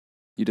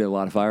You did a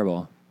lot of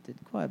Fireball. Did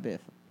quite a bit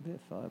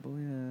of Fireball,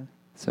 yeah.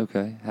 It's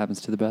okay.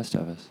 Happens to the best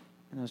of us.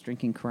 And I was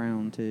drinking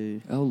Crown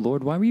too. Oh,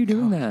 Lord, why were you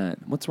doing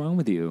that? What's wrong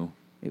with you?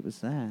 It was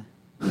there.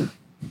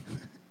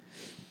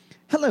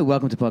 Hello,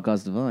 welcome to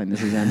Podcast Divine.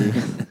 This is Andy.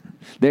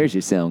 There's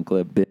your sound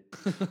clip bit.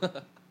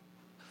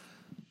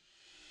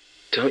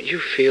 Don't you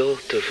feel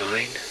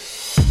divine?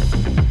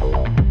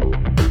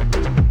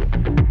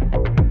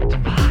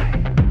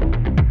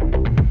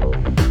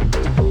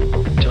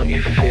 Don't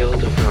you feel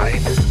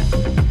divine?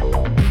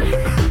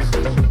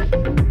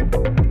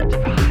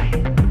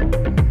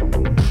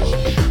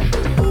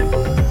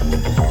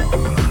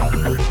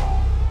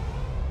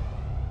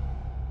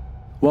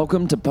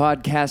 Welcome to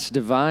Podcast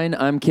Divine.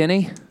 I'm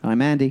Kenny,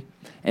 I'm Andy.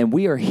 and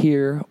we are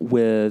here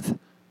with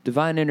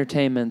Divine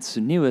Entertainment's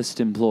newest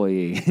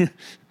employee,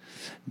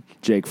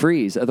 Jake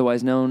Freeze,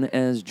 otherwise known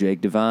as Jake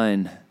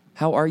Divine.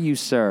 How are you,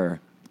 sir?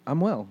 I'm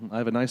well. I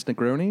have a nice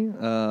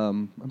Negroni.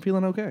 I'm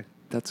feeling okay.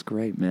 That's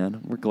great,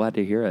 man. We're glad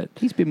to hear it.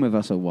 He's been with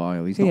us a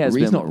while. He's He has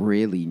been. not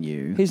really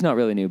new. He's not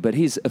really new, but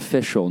he's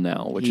official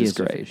now, which He is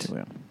great. official,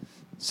 yeah.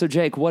 So,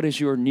 Jake, what is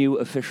your new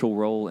official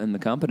role in the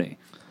company?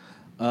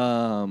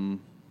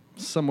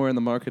 Somewhere in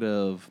the market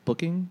of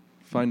booking,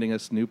 finding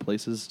us new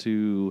places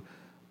to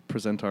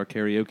present our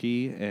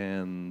karaoke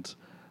and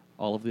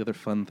all of the other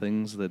fun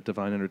things that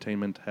Divine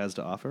Entertainment has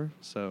to offer.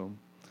 So,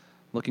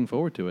 looking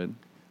forward to it.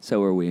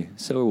 So are we.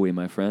 So are we,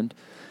 my friend.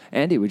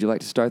 Andy, would you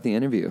like to start the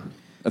interview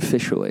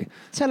officially?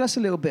 Tell us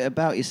a little bit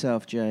about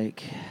yourself,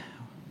 Jake.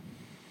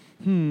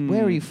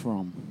 Where are you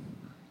from?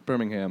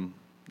 Birmingham.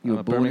 You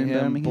were born in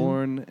Birmingham?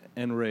 Born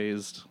and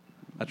raised.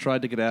 I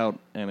tried to get out,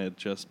 and it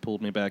just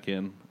pulled me back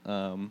in.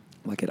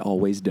 Like it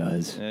always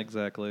does.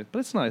 Exactly. But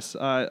it's nice.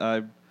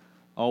 I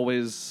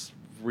always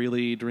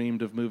really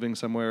dreamed of moving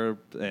somewhere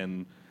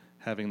and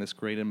having this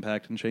great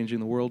impact and changing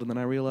the world. And then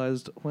I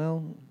realized,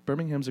 well,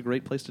 Birmingham's a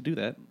great place to do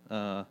that.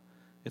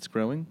 It's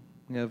growing.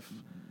 We have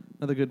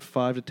another good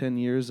 5 to 10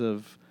 years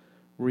of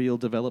real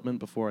development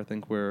before I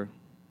think we're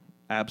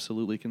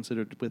absolutely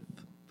considered with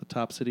the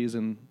top cities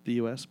in the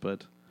U.S.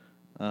 But,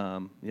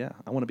 yeah,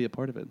 I want to be a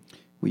part of it.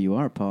 Well, you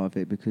are a part of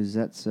it because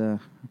that's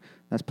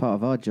part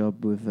of our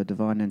job with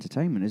Divine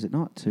Entertainment, is it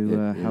not?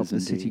 To It help is the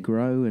city indeed.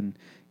 grow and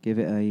give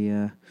it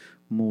a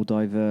more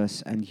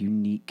diverse and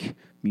unique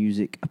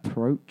music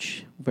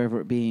approach,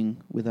 whether it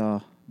being with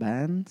our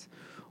band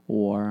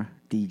or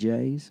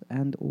DJs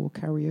and or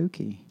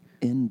karaoke.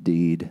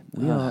 Indeed.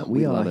 We are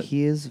love it.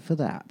 here for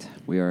that.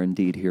 We are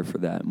indeed here for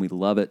that, and we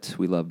love it.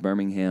 We love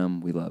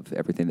Birmingham. We love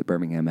everything that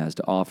Birmingham has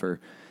to offer.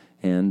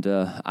 And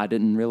I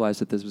didn't realize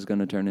that this was going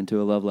to turn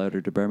into a love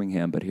letter to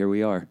Birmingham, but here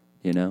we are,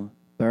 you know?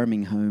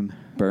 Birmingham.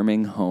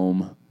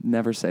 Birmingham.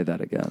 Never say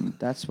that again.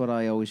 That's what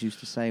I always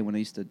used to say when I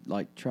used to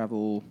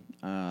travel.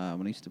 When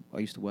I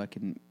used to work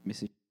in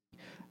Mississippi,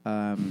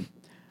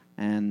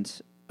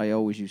 and I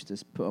always used to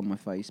put on my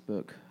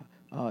Facebook,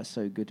 "Oh, it's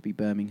so good to be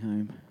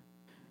Birmingham."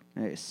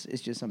 It's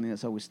just something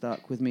that's always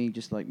stuck with me,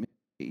 just like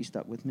Mississippi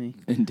stuck with me.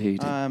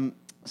 Indeed.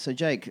 So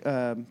Jake,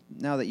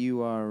 now that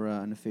you are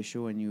an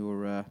official and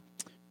you're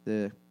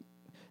the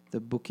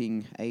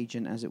booking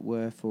agent, as it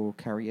were, for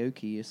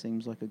karaoke, it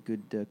seems like a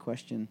good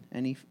question.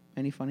 Any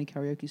funny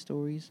karaoke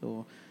stories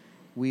or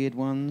weird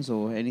ones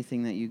or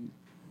anything that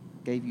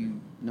gave you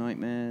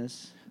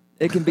nightmares?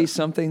 It can be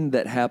something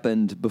that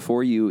happened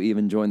before you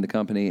even joined the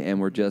company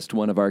and were just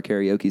one of our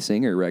karaoke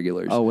singer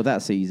regulars. Oh, well,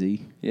 that's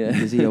easy. Yeah.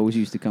 Because he always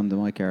used to come to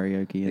my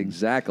karaoke. And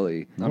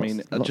Exactly. I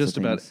mean, lots just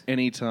of about things.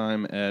 any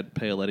time at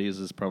Paoletti's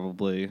is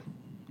probably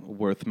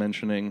worth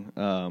mentioning.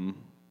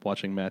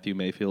 Watching Matthew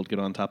Mayfield get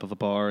on top of a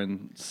bar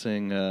and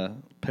sing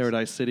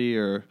Paradise City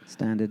or...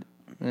 Standard.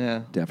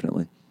 Yeah,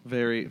 Definitely.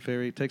 very,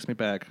 very... takes me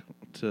back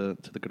to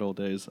the good old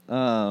days.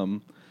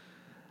 I'll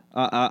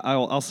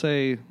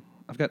say...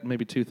 I've got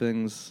maybe two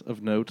things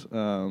of note.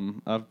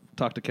 I've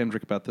talked to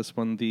Kendrick about this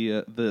one.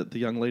 The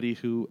young lady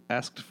who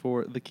asked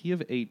for the key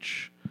of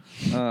H,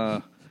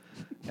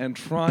 and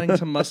trying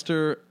to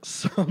muster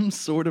some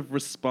sort of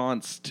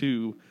response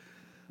to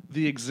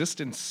the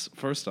existence,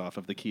 first off,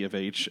 of the key of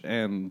H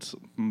and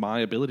my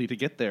ability to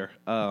get there.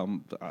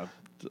 I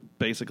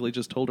basically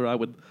just told her I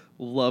would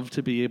love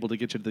to be able to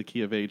get you to the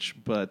key of H,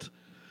 but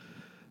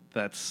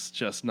that's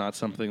just not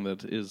something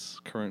that is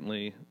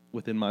currently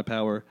within my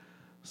power.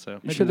 So You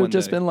maybe should have one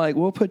just day. been like,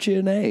 we'll put you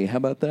in A. How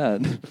about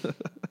that?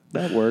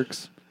 That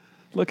works.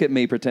 Look at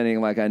me pretending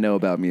like I know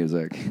about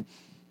music.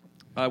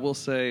 I will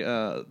say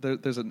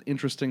there's an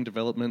interesting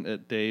development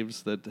at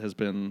Dave's that has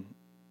been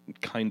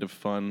kind of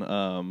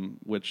fun,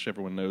 which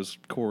everyone knows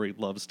Corey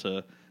loves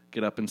to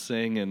get up and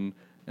sing and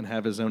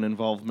have his own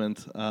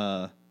involvement,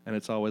 and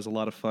it's always a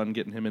lot of fun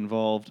getting him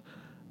involved.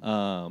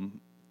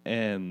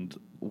 And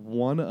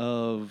one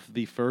of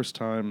the first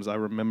times I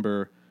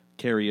remember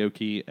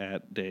karaoke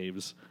at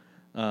Dave's,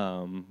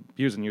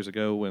 years and years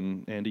ago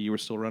when, Andy, you were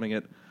still running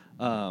it,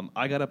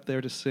 I got up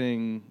there to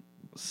sing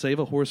Save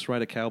a Horse,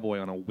 Ride a Cowboy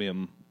on a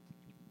whim.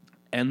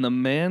 And the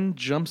man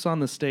jumps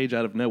on the stage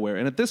out of nowhere.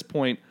 And at this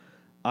point,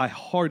 I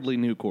hardly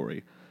knew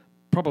Corey.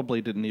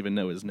 Probably didn't even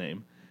know his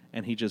name.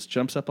 and he just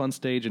jumps up on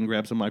stage and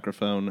grabs a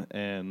microphone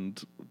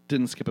and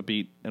didn't skip a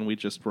beat, and we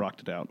just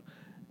rocked it out.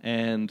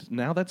 And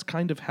now that's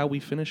kind of how we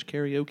finish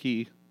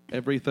karaoke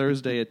every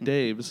Thursday at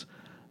Dave's.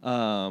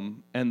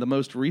 And the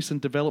most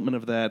recent development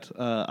of that,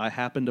 I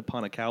happened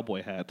upon a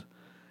cowboy hat,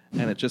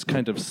 and it just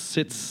kind of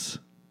sits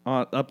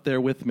up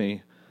there with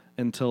me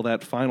until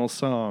that final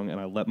song,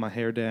 and I let my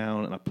hair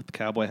down, and I put the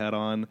cowboy hat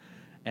on,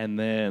 and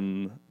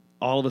then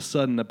all of a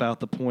sudden, about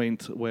the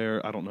point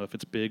where, I don't know if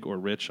it's Big or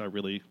Rich, I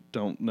really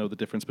don't know the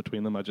difference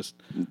between them.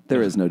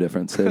 There is no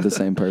difference. They're the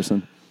same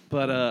person.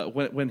 But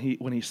when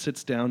he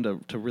sits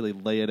down to really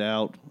lay it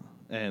out,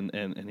 and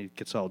he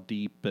gets all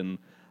deep, and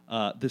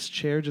this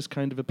chair just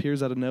kind of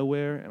appears out of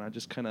nowhere, and I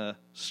just kind of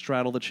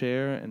straddle the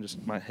chair, and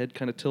just my head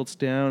kind of tilts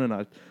down, and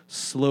I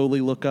slowly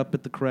look up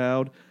at the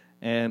crowd,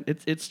 and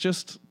it's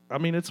just, I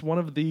mean, it's one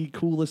of the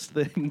coolest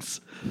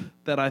things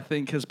that I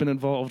think has been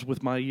involved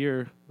with my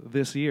year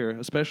this year,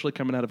 especially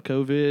coming out of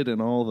COVID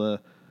and all the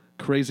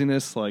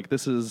craziness. Like,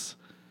 this is,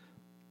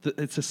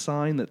 it's a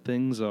sign that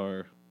things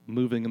are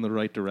moving in the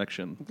right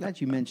direction. I'm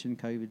glad you mentioned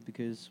COVID,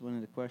 because one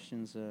of the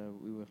questions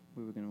we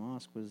were going to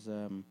ask was,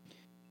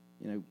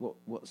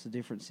 what's the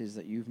differences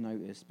that you've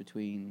noticed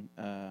between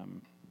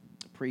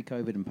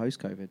pre-COVID and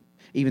post-COVID?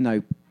 Even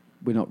though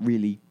we're not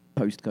really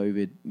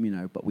post-COVID,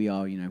 but we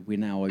are. We're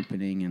now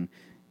opening and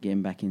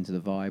getting back into the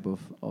vibe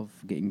of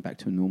getting back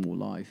to a normal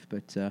life.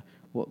 But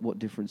what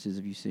differences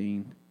have you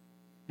seen?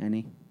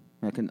 Any?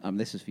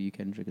 This is for you,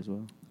 Kendrick, as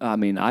well. I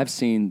mean, I've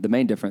seen the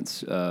main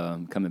difference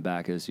coming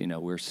back is,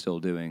 we're still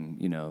doing,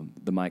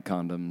 the mic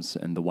condoms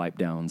and the wipe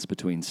downs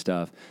between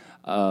stuff.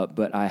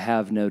 But I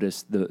have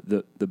noticed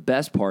the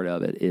best part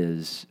of it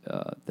is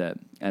that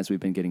as we've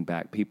been getting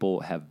back,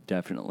 people have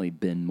definitely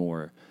been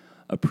more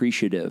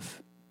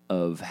appreciative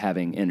of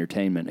having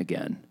entertainment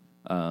again.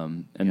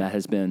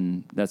 That's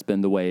been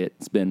the way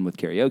it's been with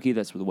karaoke.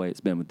 That's the way it's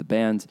been with the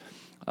bands.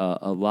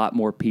 A lot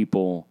more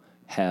people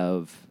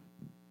have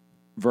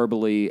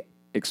verbally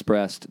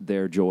expressed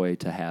their joy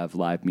to have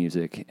live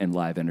music and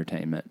live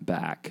entertainment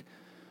back,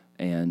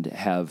 and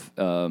have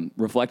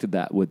reflected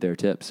that with their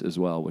tips as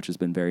well, which has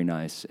been very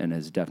nice and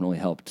has definitely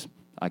helped.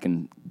 I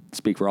can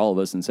speak for all of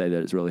us and say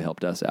that it's really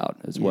helped us out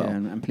as well.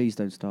 And please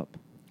don't stop.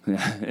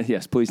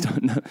 Yes, please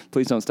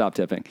don't stop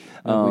tipping.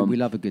 We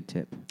love a good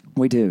tip.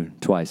 We do,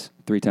 twice,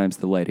 3 times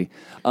the lady.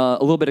 A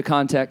little bit of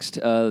context,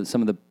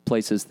 some of the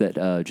places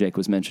that Jake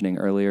was mentioning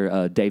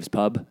earlier. Dave's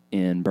Pub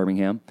in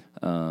Birmingham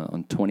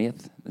on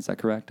 20th. Is that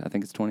correct? I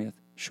think it's 20th.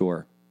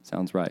 Sure.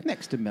 Sounds right.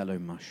 Next to Mellow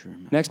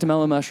Mushroom. Next to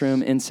Mellow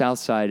Mushroom in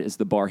Southside is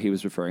the bar he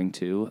was referring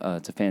to.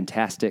 It's a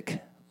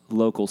fantastic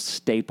local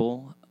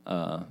staple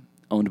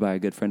owned by a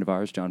good friend of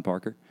ours, John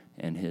Parker,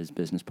 and his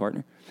business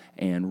partner,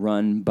 and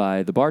run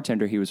by the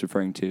bartender he was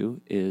referring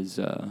to is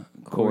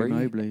Corey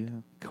Mobley. Yeah.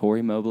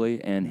 Corey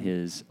Mobley and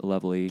his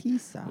lovely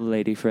Kisa.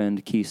 lady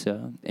friend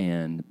Kisa,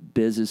 and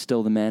Biz is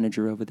still the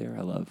manager over there.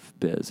 I love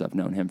Biz. I've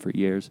known him for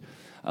years.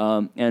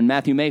 And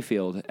Matthew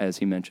Mayfield, as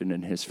he mentioned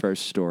in his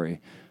first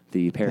story,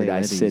 the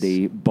Paradise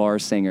City bar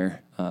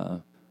singer,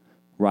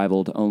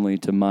 rivaled only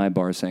to my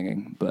bar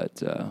singing. But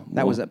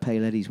that was at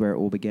Pale Eddie's where it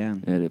all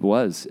began. It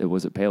was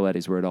at Pale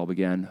Eddie's where it all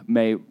began.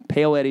 May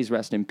Pale Eddie's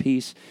rest in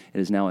peace. It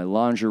is now a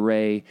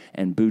lingerie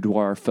and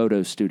boudoir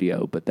photo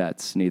studio, but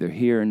that's neither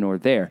here nor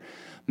there.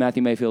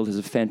 Matthew Mayfield is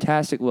a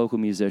fantastic local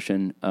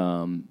musician.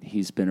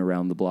 He's been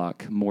around the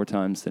block more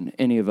times than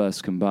any of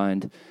us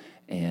combined,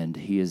 and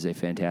he is a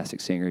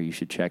fantastic singer. You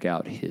should check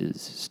out his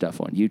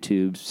stuff on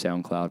YouTube,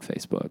 SoundCloud,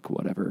 Facebook,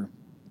 whatever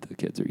the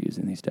kids are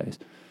using these days.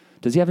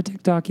 Does he have a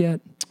TikTok yet?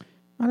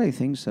 I don't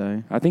think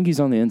so. I think he's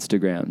on the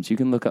Instagrams. You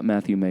can look up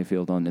Matthew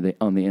Mayfield on the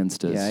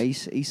Instas. Yeah,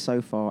 he's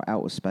so far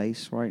out of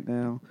space right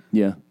now.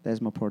 Yeah.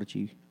 There's my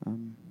Prodigy.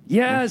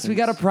 Yes, we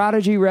got a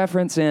Prodigy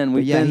reference in.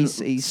 We've been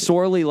he's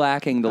sorely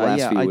lacking the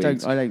last few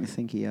weeks. I don't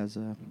think he has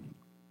a...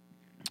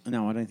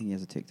 No, I don't think he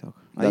has a TikTok.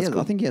 Cool.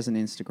 I think he has an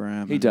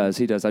Instagram. He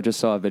does. I just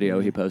saw a video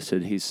he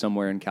posted. He's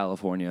somewhere in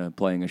California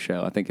playing a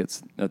show. I think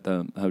it's at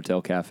the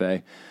Hotel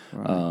Cafe.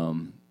 Right.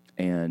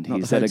 And Not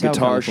he's the at a Hotel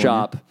guitar California.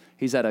 shop.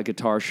 He's at a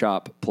guitar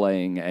shop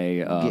playing a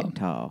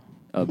guitar.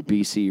 a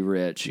BC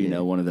Rich,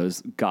 one of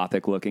those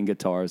gothic-looking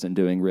guitars, and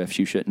doing riffs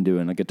you shouldn't do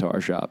in a guitar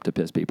shop to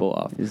piss people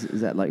off.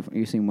 Is that like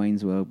you've seen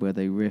Wayne's World where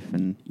they riff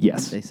and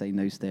Yes. they say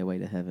no stairway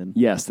to heaven?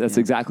 Yes, that's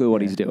exactly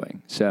what Yeah. he's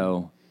doing.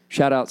 So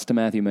shout-outs to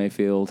Matthew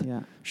Mayfield.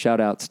 Yeah.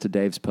 Shout-outs to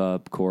Dave's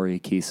Pub, Corey,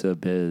 Kisa,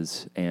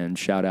 Biz, and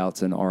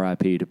shout-outs and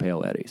RIP to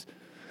Pale Eddie's.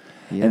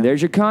 Yeah. And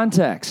there's your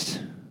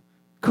context.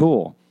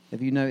 Cool.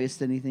 Have you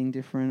noticed anything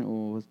different,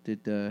 or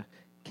did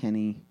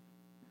Kenny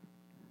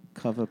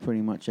cover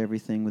pretty much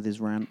everything with his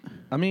rant?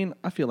 I mean,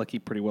 I feel like he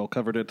pretty well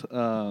covered it.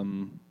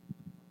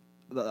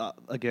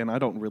 Again, I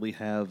don't really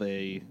have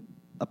a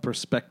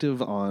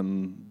perspective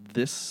on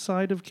this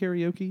side of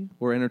karaoke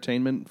or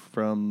entertainment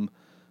from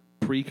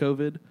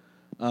pre-COVID.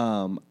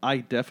 I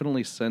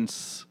definitely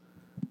sense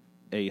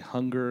a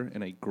hunger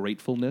and a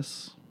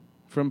gratefulness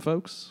from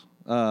folks,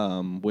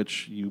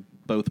 which you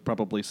both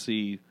probably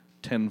see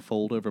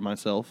tenfold over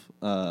myself.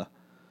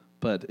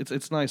 But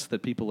it's nice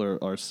that people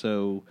are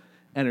so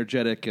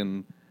energetic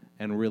and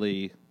and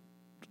really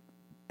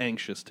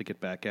anxious to get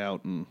back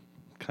out and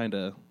kind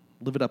of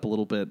live it up a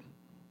little bit.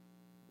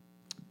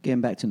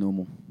 Getting back to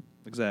normal,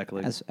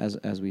 Exactly.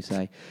 as we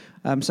say.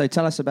 So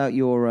tell us about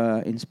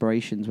your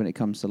inspirations when it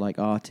comes to like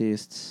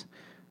artists,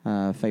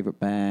 favorite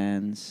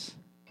bands,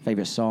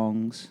 favorite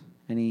songs.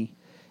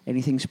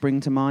 Anything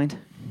spring to mind?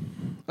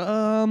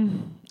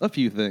 A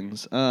few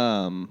things.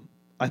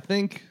 I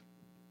think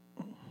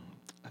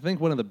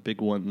one of the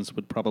big ones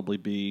would probably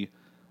be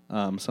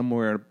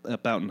somewhere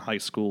about in high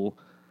school,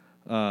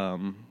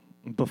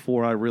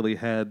 before I really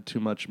had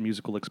too much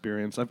musical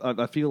experience.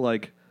 I feel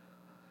like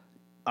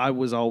I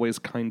was always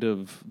kind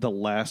of the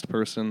last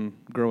person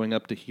growing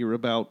up to hear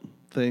about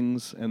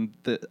things, and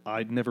that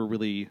I'd never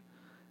really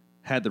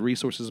had the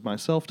resources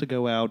myself to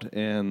go out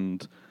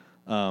and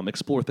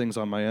explore things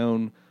on my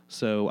own.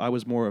 So I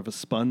was more of a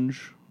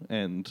sponge,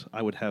 and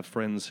I would have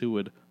friends who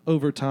would,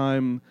 over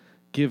time,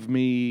 give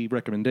me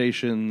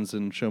recommendations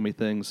and show me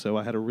things. So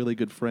I had a really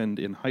good friend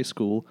in high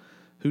school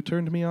who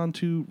turned me on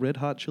to Red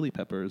Hot Chili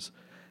Peppers.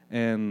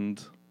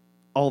 And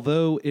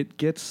although it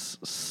gets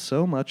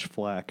so much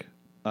flack,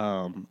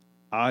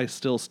 I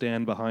still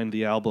stand behind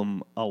the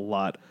album a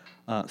lot.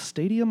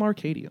 Stadium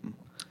Arcadium.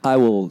 I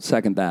will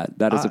second that.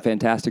 That is a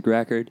fantastic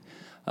record.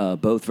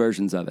 Both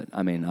versions of it.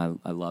 I mean,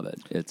 I love it.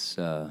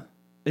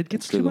 It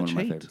gets truly too one much of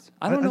my hate. favorites.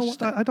 I don't know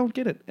just, why. I don't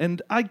get it.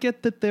 And I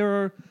get that there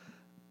are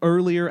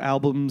earlier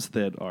albums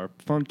that are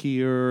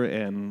funkier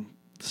and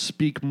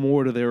speak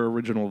more to their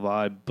original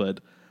vibe,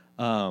 but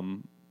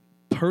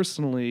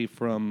personally,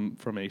 from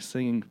a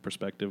singing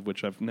perspective,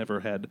 which I've never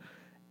had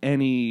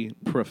any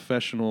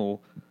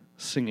professional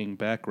singing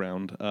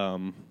background,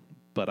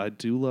 but I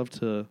do love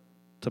to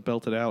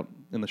belt it out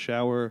in the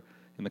shower,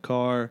 in the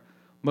car,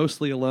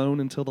 mostly alone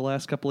until the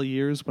last couple of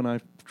years when I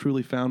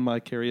truly found my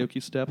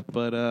karaoke step.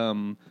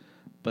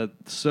 But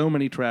so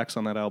many tracks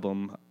on that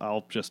album,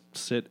 I'll just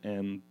sit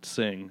and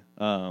sing.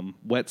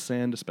 Wet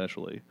Sand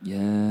especially.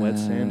 Yeah. Wet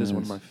Sand is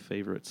one of my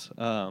favorites.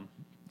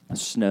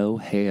 Snow,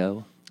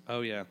 Heyo.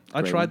 Oh, yeah.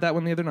 I Great tried one. that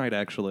one the other night,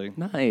 actually.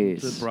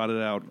 Nice. Just brought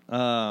it out.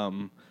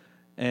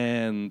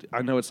 And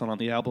I know it's not on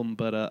the album,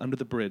 but Under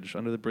the Bridge.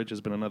 Under the Bridge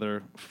has been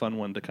another fun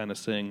one to kind of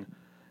sing.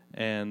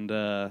 And,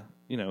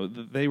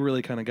 they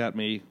really kind of got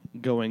me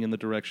going in the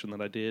direction that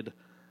I did.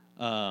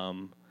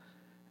 And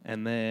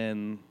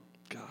then,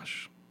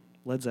 gosh,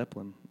 Led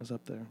Zeppelin is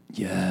up there.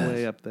 Yes.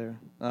 Way up there.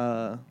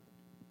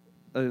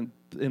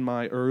 In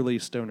my early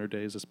stoner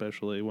days,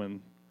 especially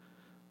when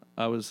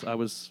I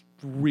was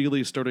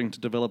really starting to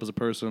develop as a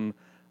person.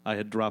 I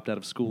had dropped out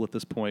of school at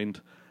this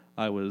point.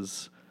 I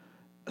was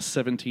a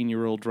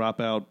 17-year-old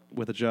dropout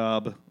with a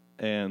job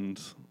and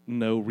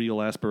no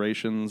real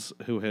aspirations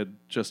who had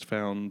just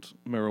found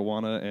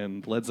marijuana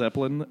and Led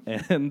Zeppelin.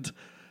 And,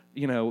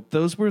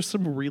 those were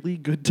some really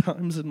good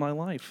times in my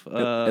life.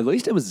 At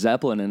least it was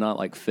Zeppelin and not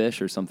like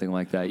Fish or something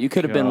like that. You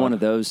could have been God. one of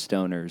those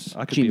stoners.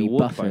 I could Jimmy be a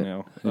wolf by Buffett.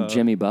 now. And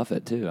Jimmy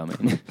Buffett, too. I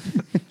mean,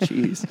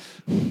 jeez.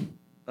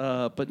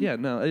 But yeah,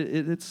 no,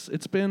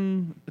 it's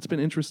been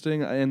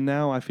interesting, and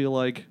now I feel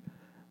like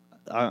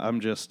I'm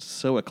just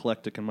so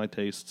eclectic in my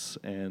tastes,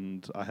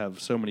 and I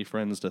have so many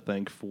friends to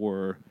thank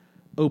for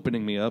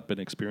opening me up and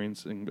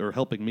experiencing or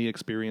helping me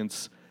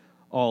experience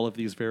all of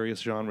these various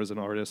genres and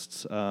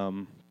artists.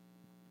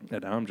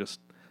 And now I'm just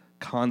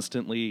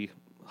constantly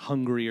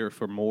hungrier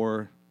for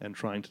more and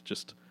trying to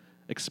just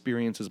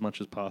experience as much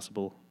as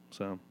possible.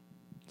 So,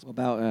 What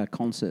about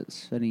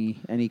concerts?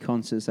 Any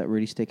concerts that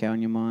really stick out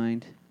in your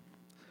mind?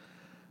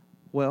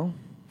 well,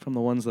 from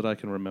the ones that I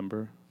can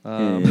remember.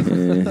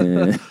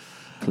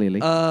 Clearly.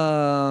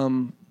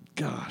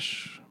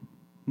 Gosh,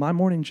 My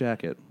Morning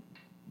Jacket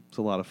was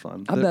a lot of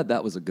fun. I bet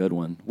that was a good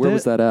one. Where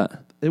was that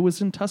at? It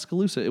was in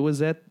Tuscaloosa. It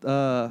was at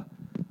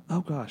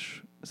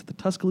is it the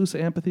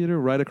Tuscaloosa Amphitheater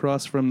right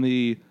across from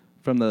the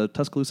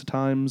Tuscaloosa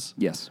Times?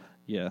 Yes.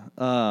 Yeah.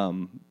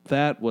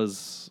 That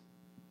was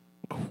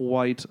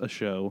quite a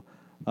show.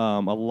 A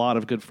lot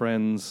of good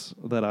friends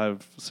that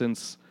I've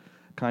since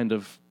kind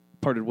of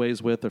parted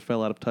ways with or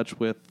fell out of touch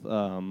with,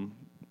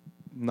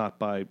 not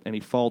by any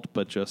fault,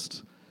 but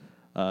just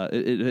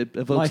it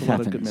evokes Life a lot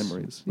of good happens.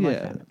 memories. Life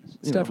Yeah. happens.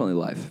 It's definitely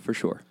life, for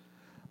sure.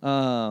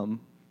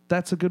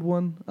 That's a good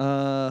one.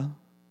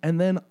 And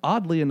then,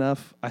 oddly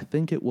enough, I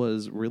think it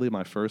was really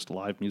my first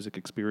live music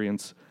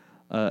experience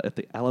at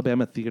the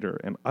Alabama Theater.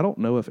 And I don't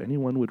know if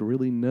anyone would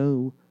really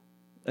know,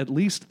 at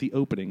least the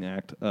opening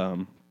act.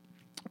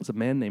 It's a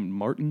man named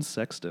Martin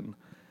Sexton.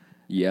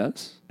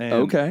 Yes. And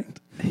Okay.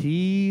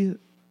 He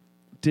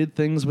did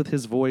things with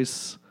his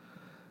voice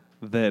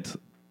that...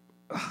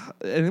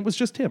 And it was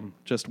just him.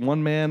 Just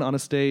one man on a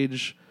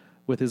stage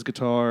with his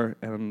guitar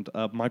and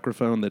a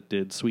microphone that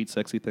did sweet,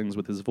 sexy things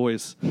with his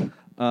voice.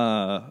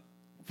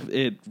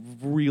 It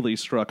really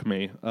struck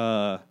me.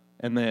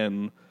 And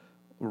then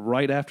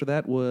right after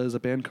that was a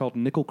band called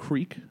Nickel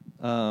Creek.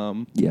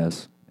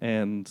 Yes.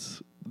 And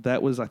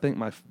that was, I think,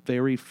 my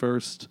very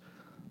first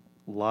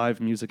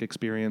live music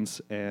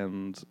experience.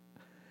 And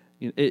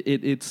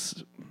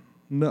it's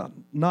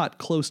not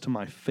close to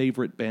my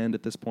favorite band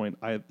at this point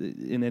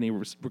in any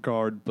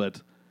regard,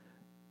 but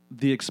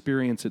the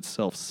experience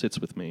itself sits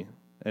with me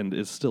and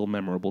is still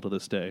memorable to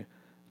this day.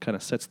 Kind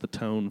of sets the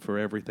tone for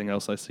everything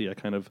else I see. I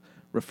kind of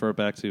refer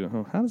back to,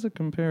 oh, how does it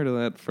compare to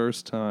that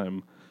first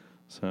time?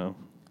 So,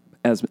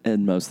 As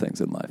in most things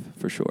in life,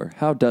 for sure.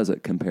 How does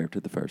it compare to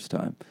the first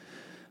time?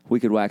 We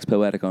could wax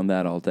poetic on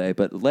that all day,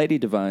 but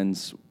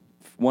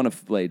one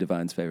of Lady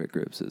Divine's favorite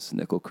groups is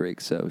Nickel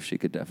Creek, so she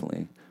could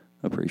definitely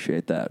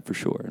appreciate that for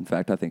sure. In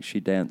fact, I think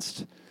she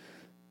danced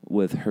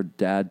with her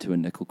dad to a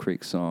Nickel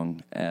Creek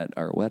song at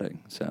our wedding,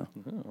 so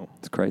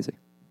It's crazy.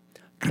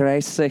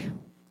 Crazy.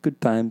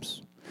 Good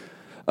times.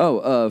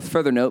 Oh,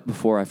 further note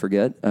before I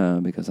forget,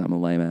 because I'm a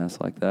lame ass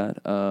like that.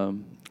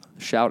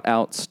 Shout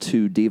outs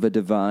to Diva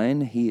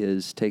Divine. He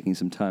is taking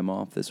some time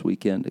off this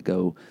weekend to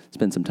go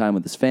spend some time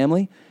with his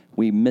family.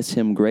 We miss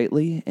him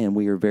greatly, and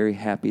we are very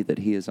happy that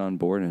he is on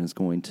board and is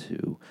going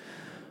to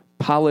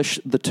polish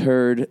the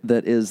turd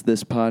that is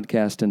this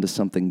podcast into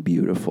something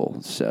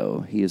beautiful.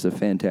 So he is a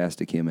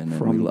fantastic human, and we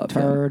From love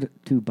him. turd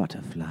to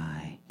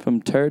butterfly.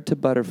 From Turd to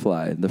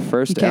Butterfly, the You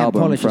first can't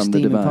album polish a from the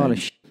steam and Divine.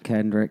 polish,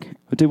 Kendrick.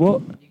 Do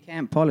what? You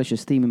can't polish a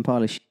steam and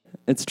polish.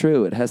 It's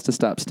true. It has to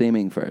stop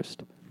steaming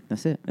first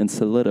That's it. and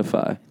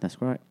solidify.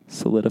 That's right.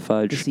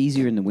 Solidified. It's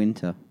easier in the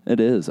winter. It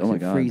is. Oh my It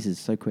god. freezes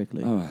so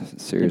quickly. Oh,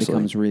 It seriously.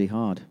 becomes really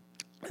hard. Are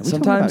we talking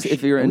Sometimes about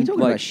if you're are we in, talking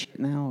like- about shit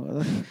now.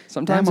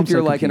 Sometimes Damn, if I'm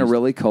you're so like in a confused.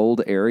 really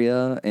cold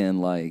area and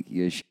like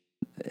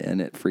and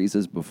it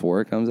freezes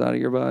before it comes out of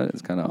your butt,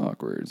 it's kind of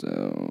awkward.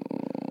 So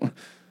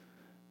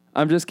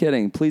I'm just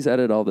kidding. Please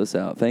edit all this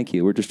out. Thank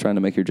you. We're just trying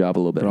to make your job a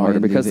little bit Ryan, harder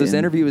leave because it this in.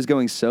 interview is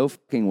going so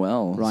fucking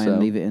well. Ryan, so.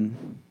 leave it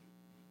in.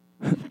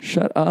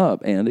 Shut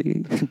up,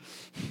 Andy.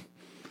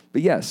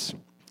 But yes,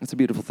 it's a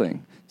beautiful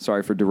thing.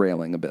 Sorry for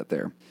derailing a bit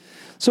there.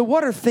 So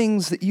what are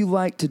things that you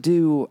like to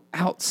do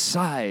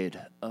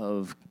outside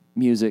of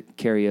music,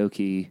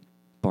 karaoke,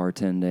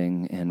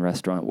 bartending, and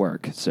restaurant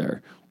work,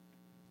 sir?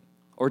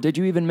 Or did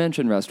you even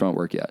mention restaurant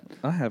work yet?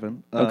 I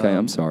haven't. Okay,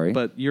 I'm sorry.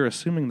 But you're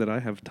assuming that I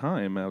have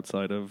time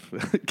outside of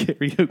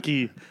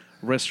karaoke,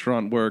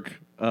 restaurant work.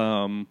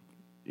 I'm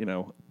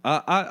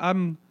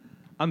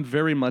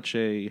very much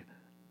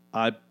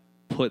I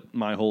put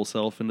my whole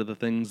self into the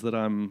things that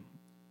I'm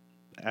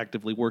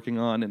actively working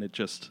on, and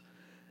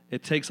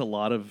it takes a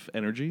lot of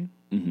energy.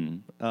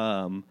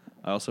 Mm-hmm.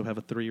 I also have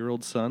a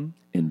 3-year-old son,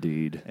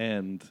 Indeed.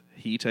 and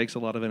he takes a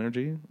lot of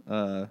energy.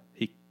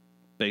 He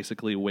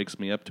basically wakes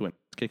me up to an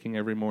kicking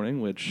every morning,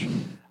 which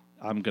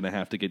I'm gonna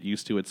have to get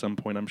used to at some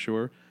point, I'm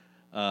sure.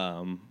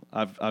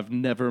 I've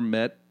never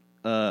met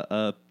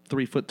a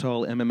 3-foot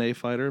tall MMA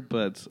fighter,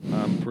 but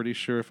I'm pretty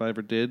sure if I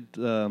ever did,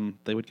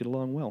 they would get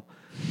along well.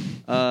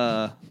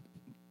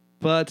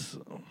 But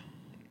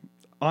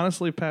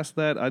honestly, past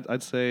that,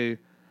 I'd say,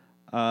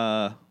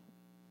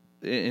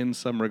 in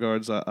some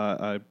regards,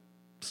 I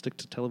stick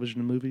to television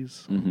and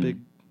movies. Mhm. Big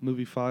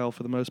movie file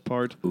for the most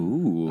part.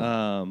 Ooh.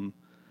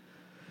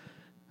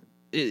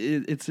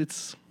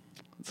 It's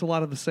a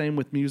lot of the same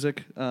with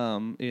music.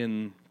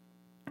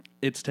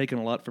 It's taken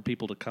a lot for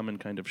people to come and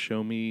kind of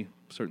show me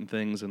certain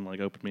things and like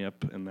open me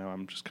up, and now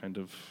I'm just kind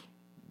of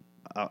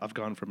I've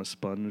gone from a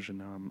sponge, and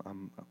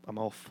now I'm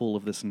all full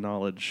of this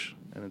knowledge,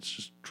 and it's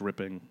just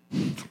dripping.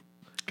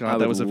 God,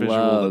 that was a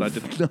visual that I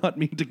did not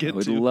mean to get I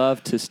would to.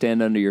 love to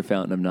stand under your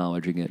fountain of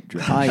knowledge and get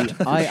dripped.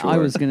 I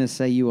was going to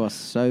say you are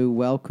so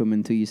welcome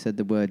until you said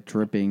the word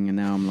dripping, and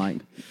now I'm like,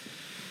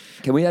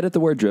 Can we edit the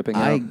word dripping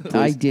out? I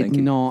please? did Thank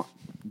you. not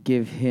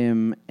give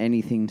him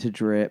anything to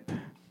drip.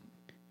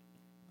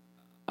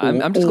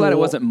 I'm just glad it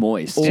wasn't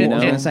moist. Or, you I was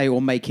know? going to say,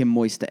 or make him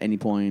moist at any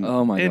point.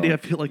 Oh my Andy, I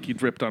god. feel like you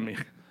dripped on me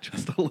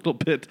just a little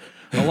bit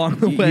along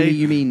the You- way.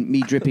 you mean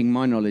me dripping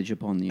my knowledge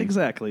upon you?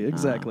 Exactly.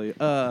 It's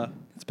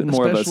been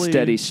more of a especially-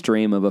 steady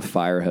stream of a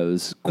fire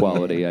hose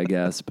quality, I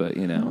guess. But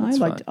you know, it's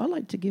fine. I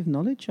like to give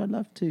knowledge. I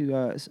love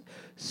to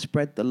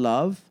spread the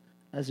love,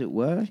 as it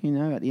were. You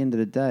know, at the end of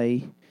the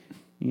day,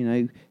 you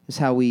know, it's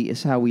how we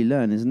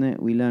learn, isn't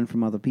it? We learn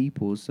from other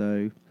people,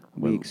 so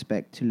we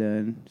expect to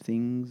learn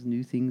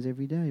new things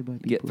every day by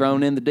people. Get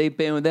thrown in the deep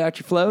end without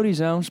your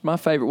floaties on. It's my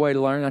favorite way to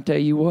learn. I tell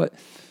you what.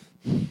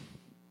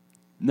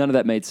 None of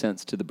that made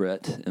sense to the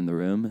Brett in the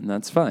room, and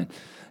that's fine.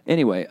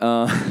 Anyway,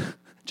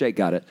 Jake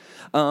got it.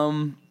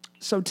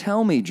 So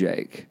tell me,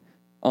 Jake,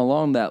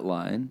 along that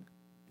line,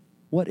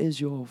 what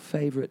is your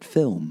favorite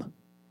film?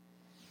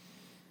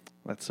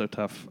 That's so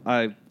tough.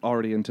 I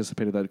already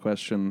anticipated that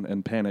question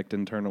and panicked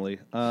internally.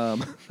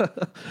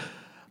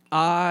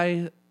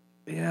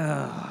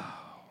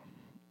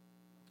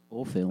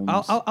 Or films.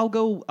 I'd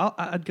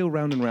go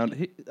round and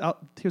round.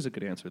 Here's a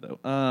good answer though.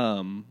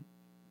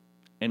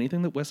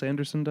 Anything that Wes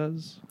Anderson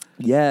does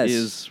Yes.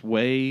 is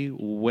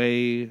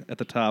way at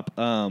the top.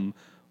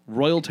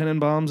 Royal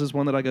Tenenbaums is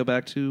one that I go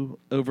back to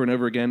over and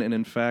over again, and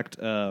in fact,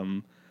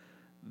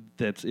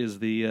 that is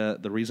the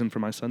reason for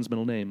my son's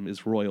middle name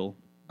is Royal.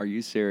 Are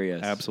you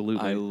serious?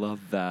 Absolutely. I love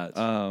that.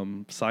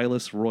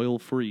 Silas Royal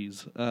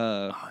Freeze.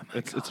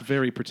 It's a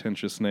very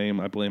pretentious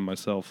name. I blame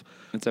myself.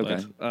 It's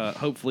okay. But,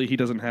 hopefully, he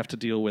doesn't have to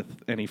deal with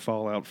any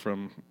fallout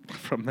from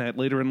that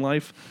later in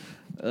life.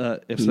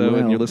 If He so,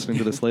 and will. you're listening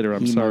to this later,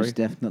 I'm he sorry. most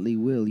definitely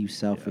will, you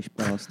selfish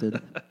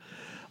bastard.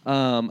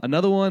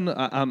 Another one.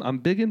 I'm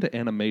big into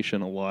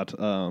animation a lot,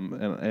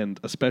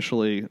 and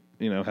especially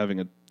having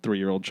a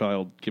 3-year-old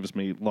child gives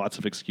me lots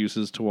of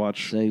excuses to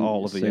watch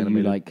all of the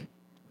animated. You like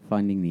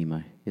Finding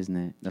Nemo, isn't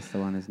it? That's the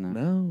one, isn't it?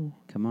 No,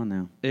 Come on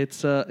now.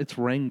 it's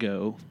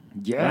Rango.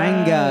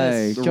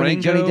 Yes. Rango. Johnny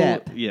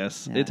Depp.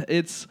 Yes, Yeah.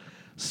 it's.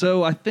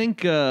 So I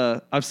think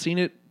I've seen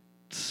it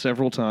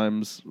several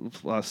times.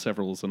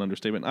 Several is an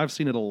understatement. I've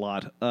seen it a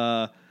lot,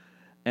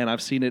 and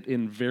I've seen it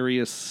in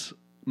various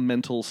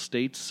mental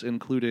states,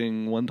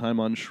 including one time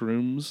on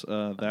shrooms.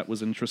 That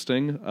was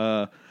interesting.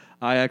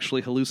 I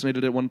actually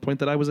hallucinated at one point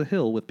that I was a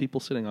hill with people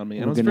sitting on me,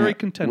 and I was very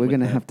content We're with going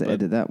to that, have to but,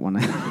 edit that one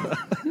out.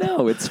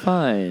 No, it's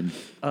fine.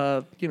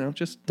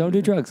 just Don't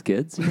do drugs,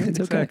 kids. It's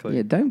exactly.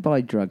 Yeah, don't buy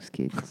drugs,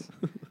 kids.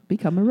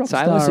 Become a rock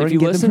Silas, star if and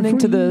you're get them for listening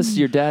to free. this,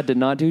 your dad did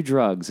not do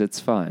drugs.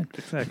 It's fine.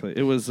 Exactly.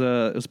 It was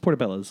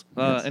portobellas.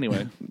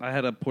 Anyway, I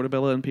had a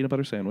portobello and peanut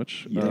butter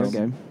sandwich. There we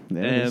go.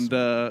 There it is.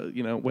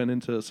 And went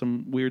into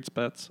some weird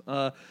spots.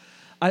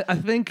 I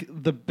think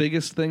the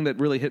biggest thing that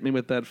really hit me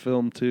with that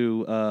film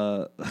too,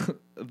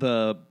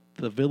 the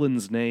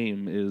villain's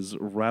name is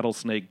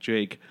Rattlesnake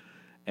Jake,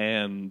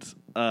 and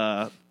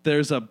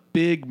there's a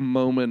big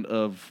moment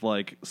of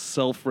like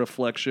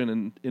self-reflection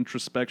and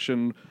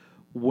introspection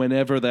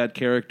whenever that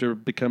character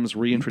becomes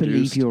You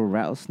reintroduced. believe you're a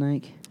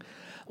rattlesnake?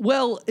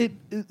 Well,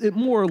 it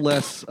more or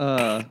less.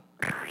 I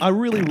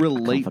really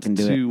relate fucking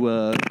do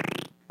to.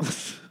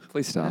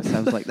 Please stop.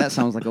 That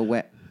sounds like a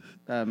wet.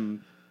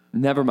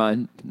 Never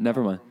mind.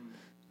 Never mind.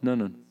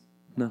 No.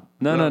 Oh,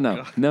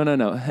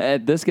 No.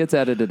 This gets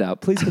edited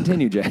out. Please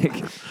continue,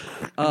 Jake.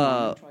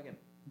 That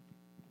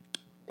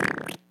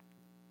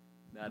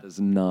is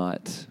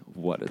not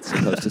what it's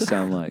supposed to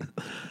sound like.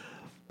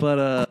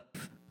 But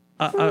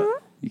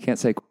You can't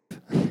say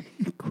quiff.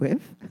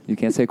 Quiff? You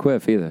can't say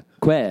quiff either.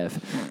 Quiff.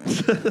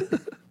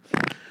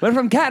 We're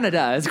from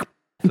Canada. It's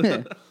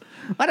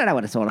I don't know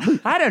what it's all about.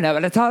 I don't know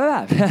what it's all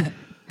about.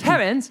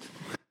 Terrence.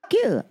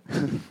 Yeah.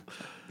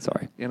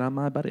 Sorry. you're not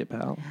my buddy,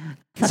 pal.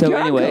 So your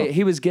anyway, uncle.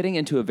 he was getting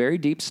into a very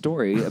deep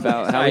story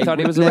about how he thought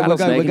he was a We'll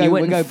rattlesnake, and you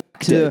went and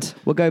fucked it.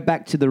 We'll go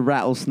back to the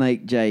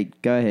rattlesnake,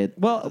 Jake. Go ahead.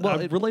 Well,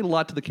 it relate a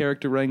lot to the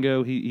character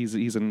Rango. He's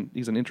an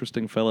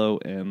interesting fellow,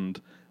 and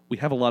we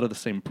have a lot of the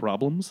same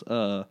problems.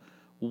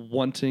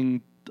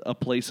 Wanting a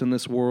place in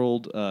this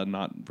world,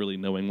 not really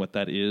knowing what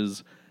that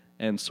is,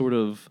 and sort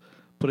of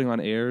putting on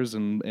airs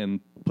and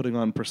putting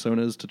on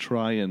personas to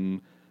try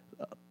and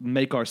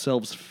make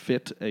ourselves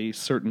fit a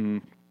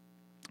certain.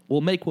 We'll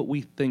make what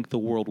we think the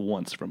world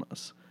wants from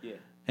us. Yeah.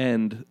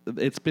 And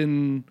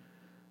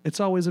it's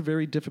always a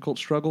very difficult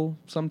struggle.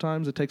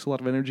 Sometimes it takes a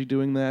lot of energy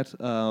doing that.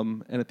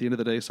 And at the end of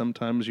the day,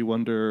 sometimes you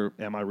wonder,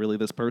 am I really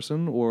this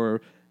person?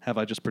 Or have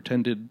I just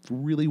pretended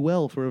really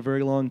well for a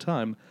very long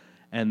time?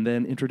 And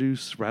then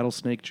introduce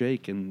Rattlesnake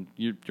Jake, and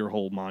your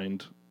whole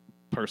mind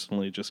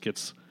personally just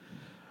gets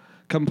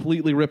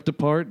completely ripped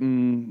apart,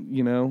 and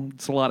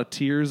it's a lot of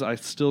tears. I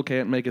still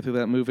can't make it through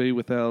that movie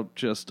without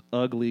just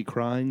ugly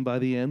crying by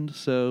the end.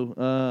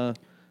 So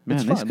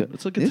it's fun.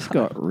 It's a good this time.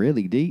 got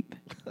really deep.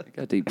 It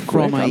got deep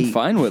From quick. I'm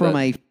fine with from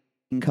it.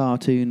 a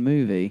cartoon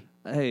movie.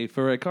 Hey,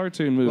 for a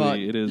cartoon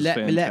movie, it is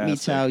fantastic. Let me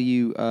tell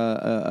you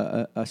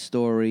a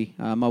story.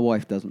 My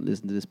wife doesn't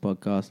listen to this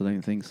podcast, I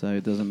don't think, so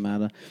it doesn't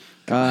matter.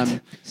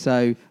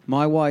 So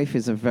my wife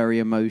is a very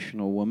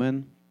emotional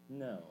woman.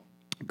 No.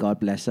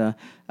 God bless her.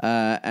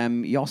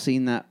 Y'all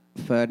seen that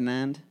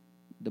Ferdinand,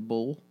 the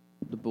bull?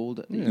 The bull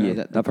that...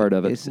 Yeah, I've heard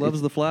of it.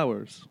 Loves the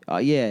flowers.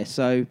 Yeah,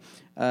 so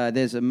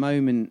there's a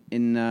moment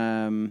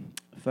in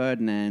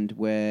Ferdinand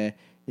where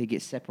he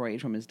gets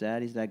separated from his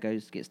dad. His dad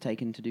gets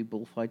taken to do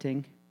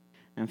bullfighting,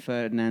 and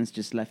Ferdinand's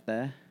just left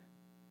there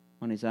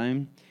on his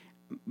own.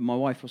 My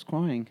wife was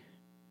crying,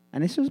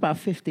 and this was about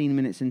 15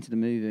 minutes into the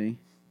movie.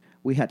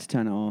 We had to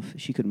turn it off.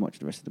 She couldn't watch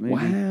the rest of the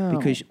movie. Wow.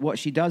 Because what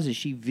she does is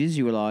she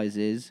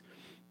visualizes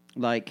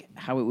like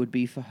how it would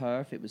be for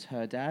her if it was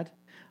her dad.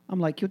 I'm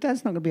like, your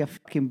dad's not going to be a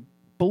fucking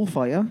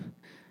bullfighter.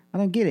 I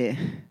don't get it.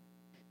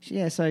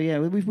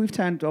 We've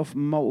turned off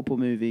multiple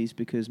movies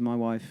because my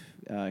wife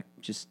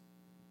just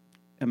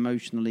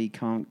emotionally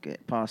can't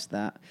get past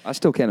that. I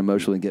still can't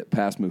emotionally get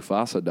past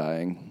Mufasa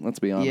dying. Let's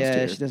be honest Yeah,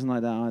 here. she doesn't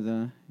like that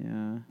either.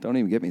 Yeah. Don't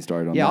even get me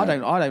started on Yeah,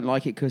 that. I don't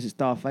like it because it's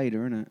Darth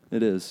Vader, isn't it?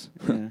 It is.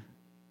 Yeah.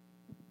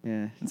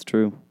 Yeah. It's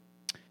true.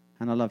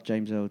 And I love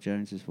James Earl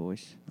Jones's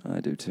voice. I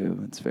do too.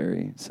 It's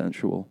very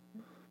sensual.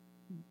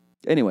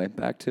 Anyway,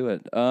 back to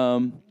it.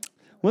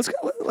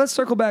 Let's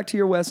circle back to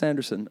your Wes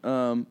Anderson.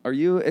 Are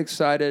you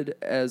excited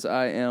as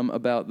I am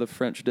about The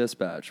French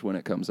Dispatch when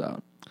it comes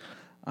out?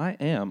 I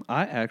am.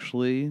 I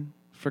actually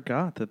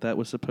forgot that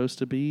was supposed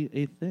to be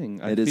a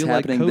thing. I It is feel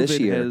happening like COVID this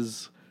year.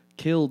 has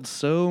killed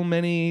so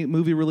many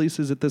movie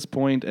releases at this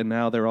point, and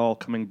now they're all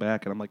coming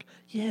back, and I'm like,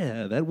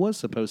 yeah, that was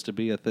supposed to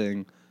be a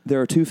thing. There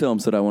are 2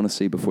 films that I want to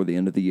see before the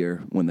end of the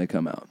year when they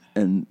come out.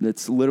 And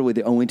it's literally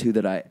the only 2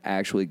 that I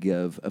actually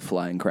give a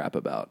flying crap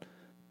about.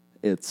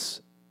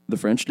 It's The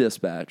French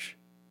Dispatch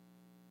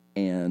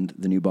and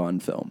the new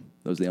Bond film.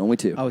 Those are the only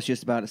 2. I was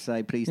just about to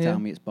say, please Yeah. tell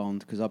me it's Bond,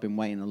 because I've been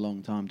waiting a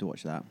long time to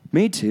watch that.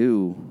 Me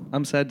too.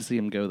 I'm sad to see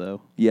him go,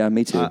 though. Yeah,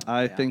 me too.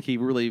 I think he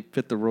really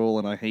fit the role,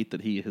 and I hate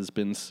that he has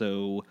been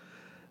so,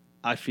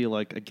 I feel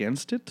like,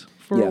 against it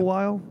for Yeah. a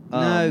while.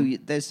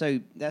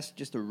 That's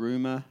just a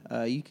rumor.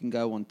 You can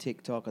go on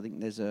TikTok. I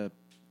think I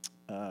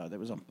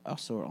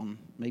saw it on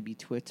maybe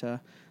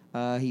Twitter.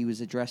 He was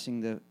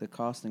addressing the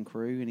cast and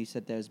crew, and he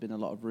said there's been a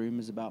lot of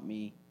rumors about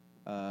me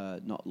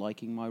not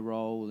liking my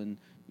role, and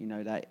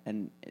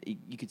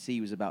you could see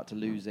he was about to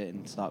lose it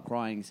and start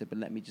crying. He said, "But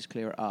let me just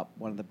clear it up.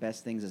 One of the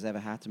best things that's ever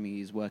happened to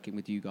me is working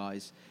with you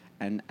guys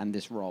and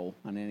this role."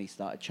 And then he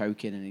started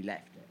choking and he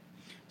left it.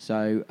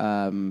 So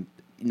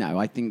no,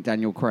 I think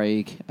Daniel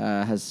Craig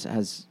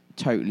has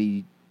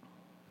totally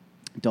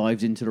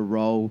dived into the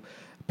role,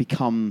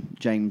 become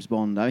James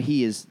Bond.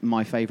 He is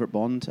my favorite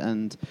Bond,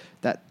 and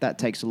that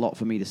takes a lot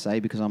for me to say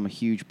because I'm a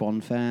huge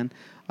Bond fan.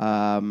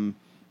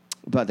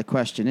 But the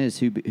question is,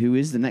 who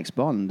is the next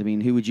Bond? I mean,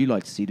 who would you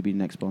like to see to be the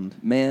next Bond?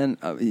 Man,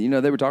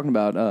 they were talking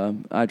about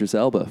Idris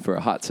Elba for a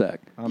hot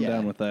sec. I'm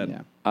down with that.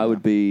 Yeah. I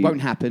would be...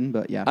 Won't happen,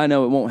 but yeah. I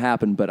know it won't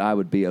happen, but I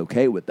would be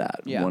okay with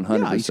that. Yeah.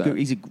 100%.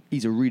 Yeah,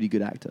 he's a really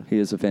good actor. He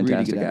is a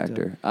fantastic Really good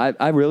actor.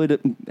 I really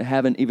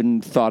haven't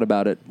even thought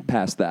about it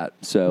past that,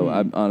 so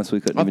I honestly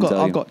couldn't even tell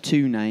you. I've got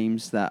 2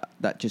 names that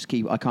just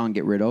I can't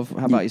get rid of.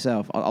 How about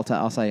yourself?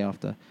 I'll say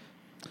after.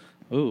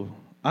 Ooh,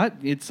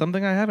 it's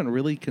something I haven't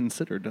really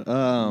considered.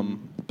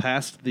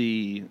 Past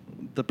the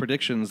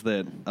predictions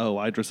that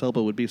Idris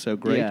Elba would be so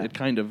great, Yeah. it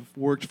kind of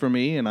worked for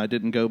me, and I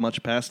didn't go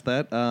much past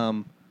that.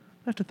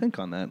 I have to think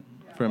on that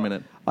for a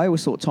minute. I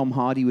always thought Tom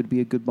Hardy would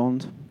be a good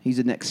Bond. He's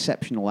an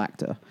exceptional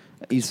actor.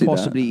 He's see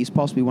that.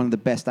 possibly one of the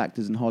best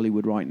actors in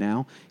Hollywood right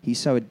now. He's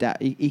so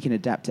he can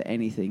adapt to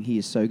anything. He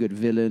is so good.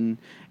 Villain,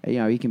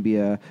 he can be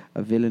a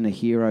villain, a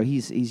hero.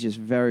 He's just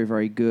very,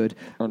 very good.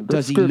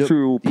 Does he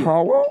look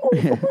power?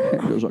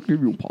 Does that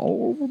give you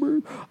power over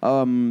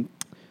me?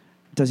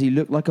 Does he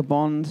look like a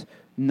Bond?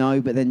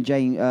 No, but then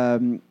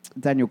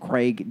Daniel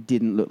Craig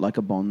didn't look like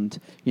a Bond.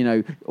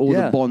 All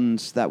the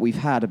Bonds that we've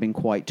had have been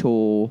quite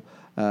tall,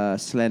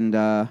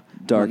 slender,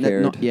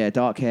 Dark-haired.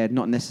 dark-haired.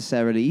 Not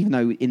necessarily, even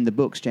though in the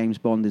books James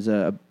Bond is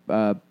a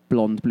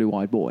blonde,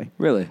 blue-eyed boy.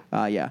 Really?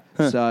 Yeah.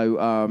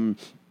 So,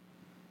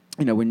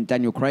 when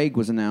Daniel Craig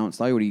was announced,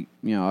 I already,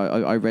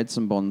 I read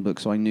some Bond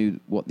books, so I knew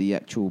what the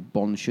actual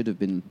Bond should have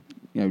been,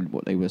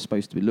 what they were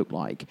supposed to look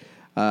like.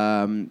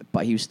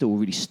 But he was still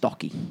really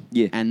stocky.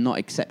 Yeah. And not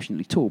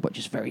exceptionally tall, but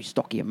just very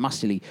stocky and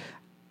muscly.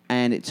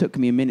 And it took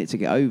me a minute to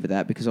get over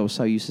that because I was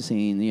so used to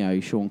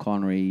seeing, Sean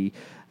Connery.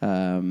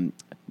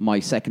 My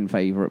second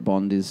favourite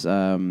Bond is,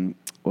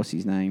 what's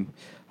his name?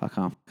 I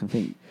can't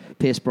think.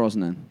 Pierce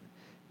Brosnan.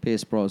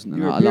 Pierce Brosnan.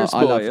 You're a Pierce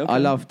boy, okay. I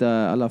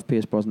loved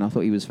Pierce Brosnan. I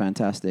thought he was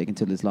fantastic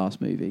until his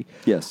last movie.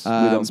 Yes, we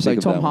don't speak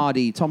of so that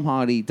one. Tom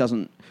Hardy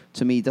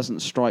doesn't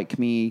strike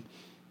me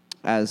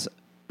as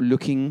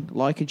looking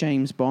like a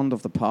James Bond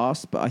of the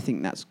past, but I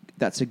think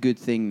that's a good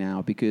thing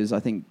now because I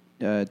think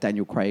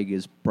Daniel Craig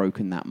has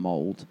broken that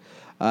mold.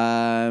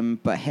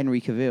 But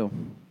Henry Cavill.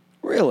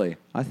 Really?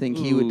 I think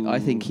he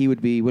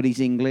would be. Well, he's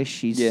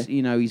English. He's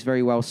he's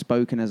very well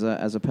spoken as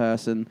a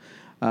person.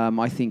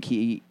 I think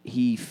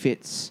he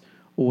fits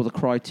all the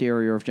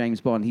criteria of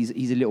James Bond.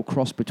 He's a little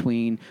cross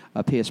between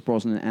Pierce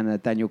Brosnan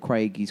and Daniel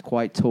Craig. He's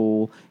quite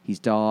tall. He's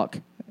dark,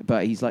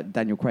 but he's like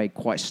Daniel Craig,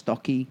 quite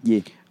stocky.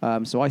 Yeah.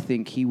 So I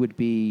think he would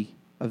be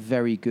a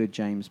very good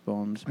James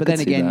Bond. But could then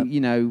see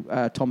again,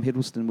 that. Tom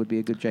Hiddleston would be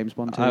a good James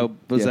Bond too. I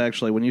was Yeah.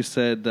 actually when you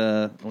said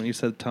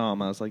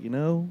Tom, I was like,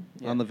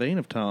 on the vein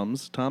of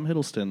Tom's, Tom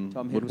Hiddleston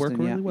would work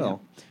really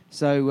well. Yeah.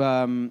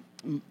 So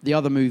the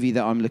other movie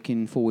that I'm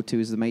looking forward to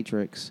is The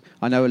Matrix.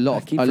 I know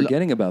I keep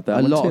forgetting about that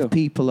A one, lot too. of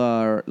people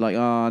are like,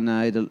 "Oh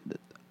no,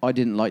 I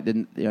didn't like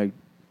the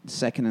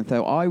second and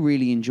third." I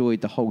really enjoyed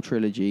the whole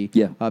trilogy.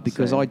 Yeah,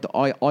 because same.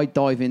 I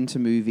dive into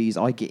movies,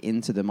 I get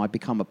into them, I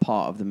become a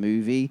part of the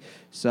movie.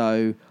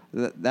 So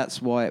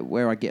that's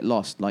where I get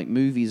lost. Like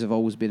movies have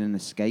always been an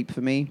escape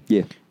for me.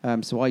 Yeah.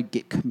 So I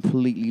get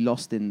completely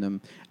lost in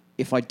them.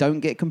 If I don't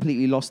get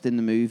completely lost in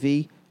the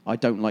movie, I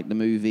don't like the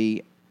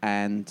movie,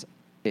 and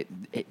it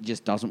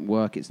just doesn't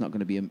work. It's not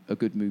going to be a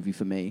good movie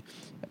for me.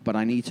 But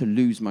I need to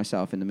lose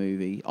myself in the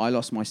movie. I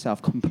lost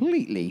myself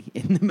completely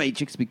in The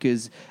Matrix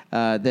because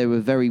they were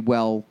very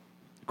well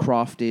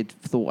crafted,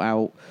 thought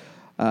out,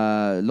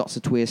 lots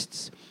of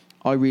twists.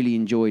 I really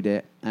enjoyed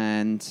it,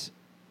 and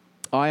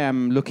I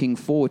am looking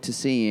forward to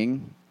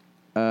seeing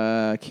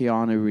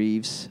Keanu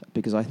Reeves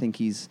because I think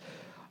he's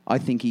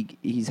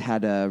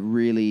had a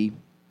really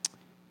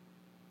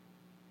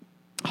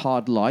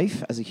hard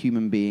life as a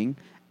human being,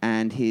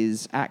 and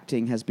his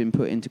acting has been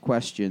put into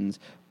questions,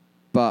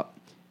 but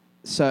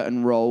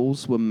certain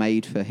roles were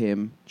made for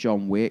him.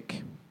 John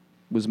Wick,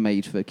 was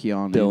made for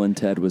Keanu. Bill and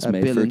Ted was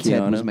made Bill for and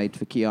Ted Keanu. was made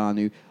for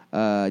Keanu.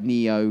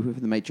 Neo,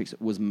 The Matrix,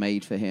 was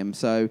made for him.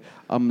 So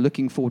I'm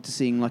looking forward to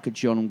seeing like a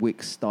John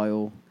Wick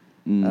style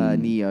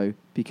Neo,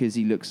 because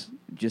he looks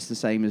just the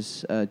same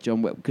as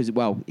John Wick. Because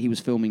he was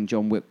filming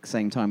John Wick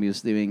same time he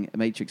was doing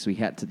Matrix, so he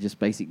had to just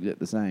basically look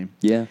the same.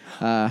 Yeah.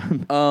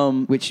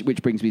 Which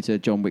brings me to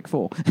John Wick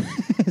 4.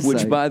 Which,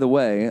 So- by the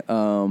way,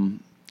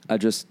 I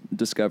just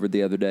discovered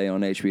the other day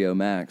on HBO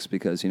Max,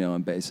 because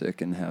I'm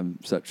basic and have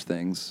such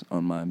things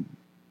on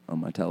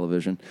my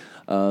television,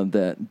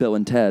 that Bill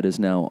and Ted is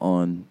now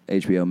on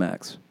HBO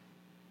Max.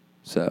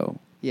 So,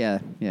 yeah,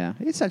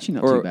 it's actually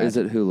not too or bad. is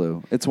it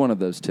Hulu? It's one of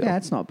those two. Yeah,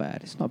 it's not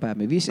bad. It's not a bad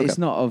movie. It's Okay.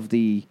 not of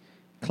the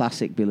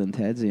classic Bill and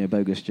Ted's,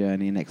 Bogus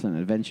Journey and Excellent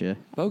Adventure.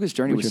 Bogus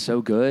Journey Which was are-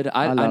 so good.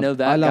 I I know love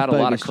that got a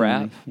lot of Bogus crap,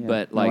 Journey. Yeah.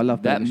 but No, I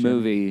love that Bogus Journey.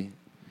 movie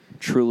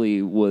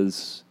truly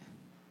was.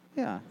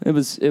 Yeah.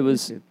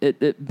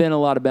 It bent a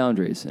lot of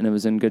boundaries, and it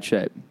was in good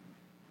shape.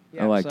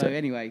 I liked so it.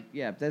 anyway,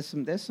 there's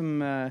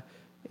some.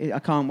 I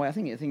can't wait. I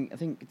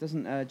think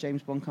doesn't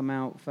James Bond come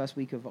out first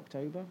week of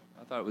October?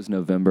 I thought it was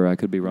November. I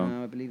could be wrong.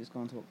 No, I believe it's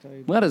gone to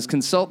October. Let us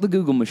consult the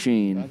Google I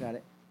machine. got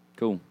it.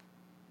 Cool.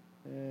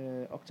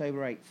 October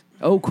 8th.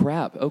 Oh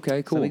crap!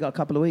 Okay, cool. So we got a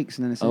couple of weeks,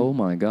 and then it's Oh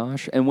my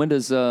gosh! And when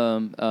does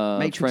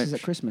Matrix French, is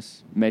at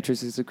Christmas.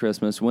 Matrix is at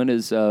Christmas? When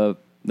is the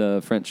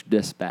French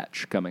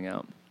Dispatch coming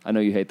out? I know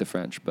you hate the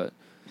French, but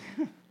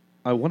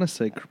I want to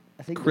say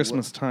I think it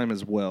Christmas time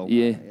as well.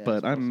 Yeah. But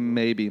it's I possible.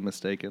 may be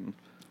mistaken.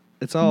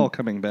 It's all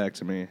coming back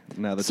to me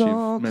now that it's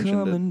all you've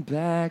mentioned coming it.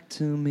 back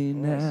to me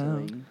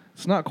now.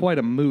 It's not quite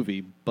a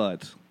movie,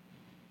 but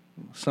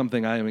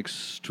something I am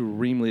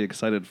extremely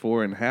excited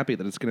for and happy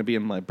that it's going to be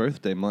in my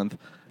birthday month.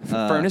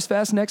 Furnace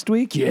Fest next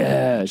week?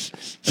 Yes.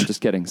 I'm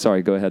just kidding.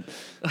 Sorry. Go ahead.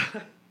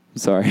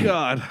 Sorry.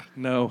 God,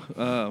 no.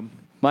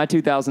 My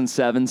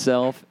 2007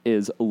 self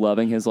is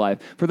loving his life.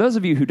 For those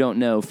of you who don't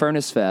know,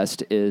 Furnace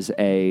Fest is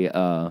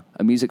a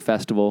music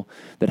festival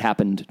that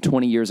happened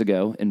 20 years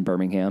ago in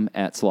Birmingham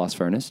at Sloss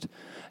Furnace.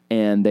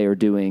 And they are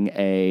doing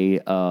a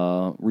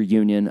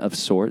reunion of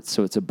sorts.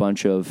 So it's a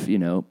bunch of,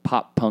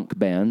 pop punk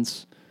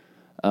bands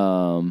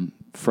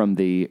from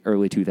the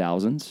early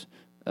 2000s,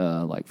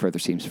 like Further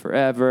Seems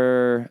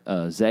Forever,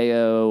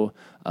 Zayo,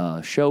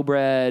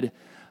 Showbread,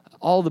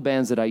 all the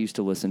bands that I used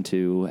to listen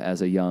to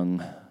as a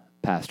young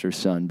pastor's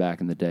son back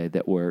in the day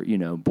that were,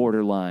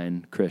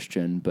 borderline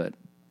Christian, but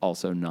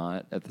also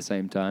not at the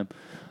same time.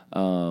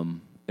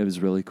 It was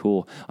really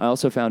cool. I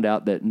also found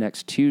out that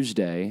next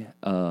Tuesday,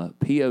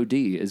 POD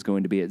is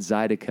going to be at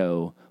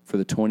Zydeco for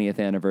the 20th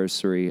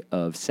anniversary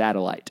of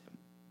Satellite.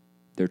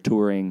 They're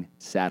touring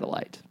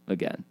Satellite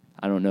again.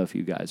 I don't know if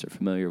you guys are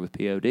familiar with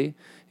POD.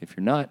 If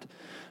you're not,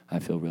 I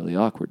feel really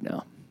awkward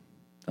now.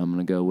 I'm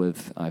going to go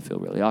with I feel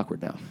really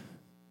awkward now.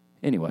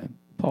 Anyway.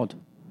 Pod.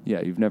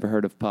 Yeah, you've never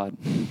heard of POD.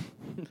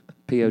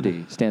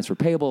 POD stands for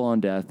Payable on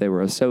Death. They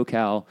were a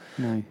SoCal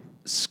No.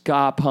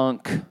 ska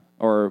punk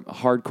or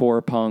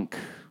hardcore punk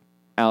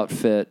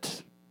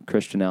outfit,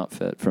 Christian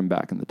outfit from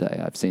back in the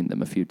day. I've seen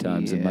them a few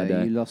times in my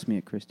day. You lost me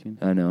at Christian.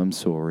 I know, I'm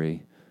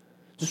sorry.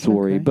 It's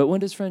Sorry. okay. But when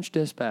does French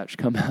Dispatch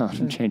come out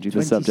and changing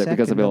the subject 22nd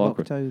because I feel of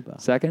awkward? October.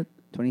 Second?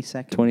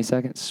 22nd.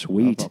 22nd?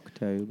 Sweet. Of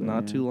October.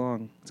 Not yeah. too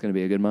long. It's going to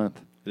be a good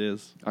month. It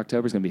is.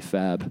 October's going to be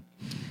fab.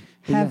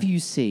 Have you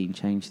seen,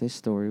 change this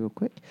story real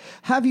quick,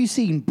 have you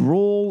seen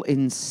Brawl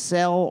in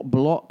Cell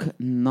Block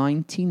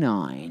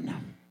 99?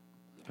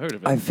 Heard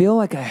of it. I feel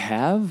like I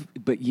have,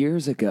 but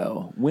years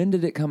ago. When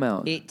did it come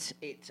out? It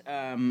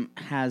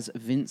has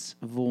Vince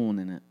Vaughn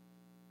in it.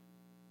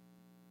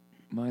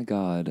 My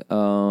God.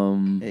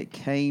 It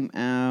came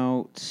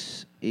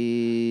out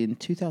in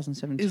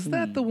 2017. Is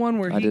that the one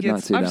where I he did not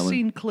gets? see I've that one.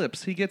 seen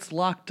clips. He gets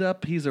locked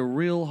up. He's a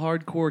real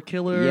hardcore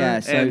killer. Yeah,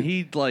 so- and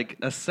he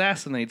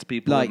assassinates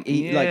people. Like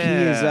he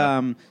is.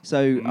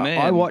 So I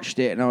Man. watched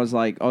it and I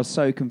was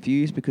so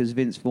confused because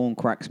Vince Vaughn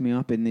cracks me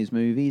up in these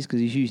movies because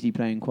he's usually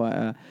playing quite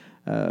a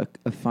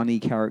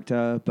funny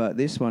character, but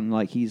this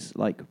one he's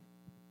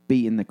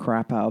beating the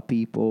crap out of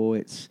people.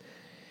 It's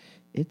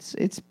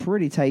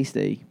pretty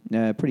tasty,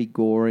 pretty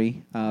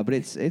gory, but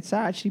it's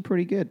actually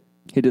pretty good.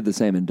 He did the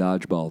same in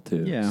Dodgeball,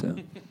 too. Yeah. So.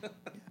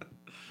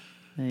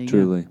 There you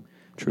go.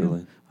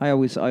 Truly. I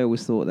always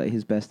thought that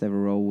his best ever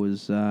role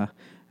was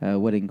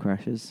Wedding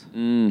Crashers,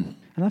 and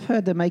I've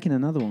heard they're making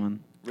another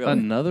one. Really?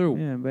 Another.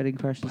 Yeah, Wedding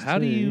Crashers. How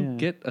do 2, you yeah.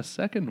 get a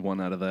second one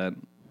out of that?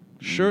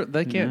 Sure,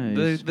 they can't.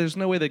 knows? There's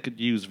no way they could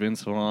use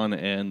Vince Vaughn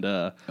and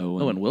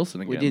Owen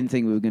Wilson again. We didn't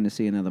think we were going to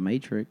see another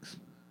Matrix.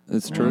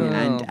 It's true.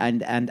 Oh.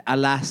 And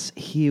alas,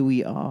 here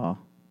we are.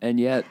 And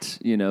yet,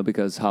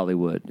 because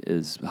Hollywood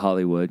is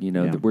Hollywood,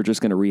 Yeah. we're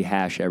just going to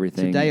rehash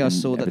everything. Today I and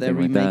saw that they're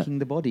everything like remaking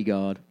The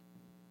Bodyguard.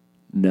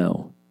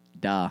 No.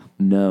 Duh.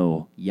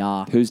 No.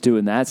 Yeah. Who's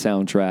doing that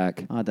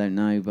soundtrack? I don't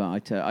know,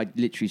 but I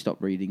literally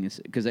stopped reading this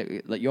because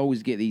you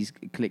always get these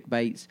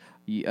clickbaits.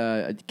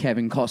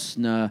 Kevin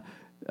Costner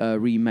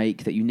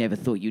remake that you never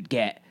thought you'd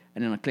get,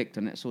 and then I clicked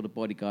on it, saw The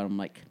Bodyguard. I'm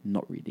like,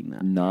 not reading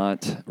that.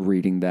 Not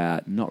reading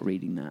that. Not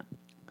reading that.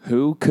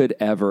 Who could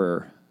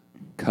ever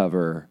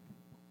cover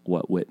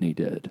what Whitney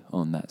did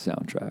on that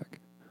soundtrack?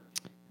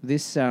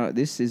 This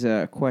is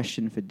a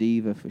question for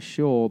Diva for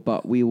sure,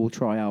 but we will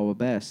try our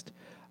best.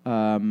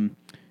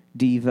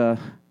 Diva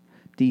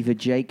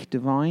Jake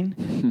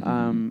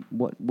Divine,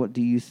 what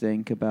do you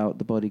think about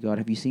The Bodyguard?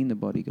 Have you seen The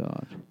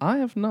Bodyguard? I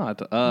have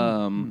not.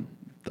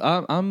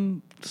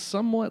 I'm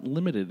somewhat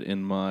limited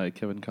in my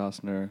Kevin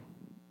Costner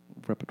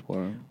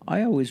repertoire.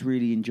 I always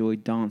really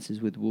enjoyed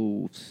Dances with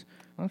Wolves,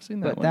 I've seen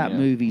that but one. that yeah.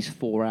 movie's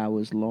 4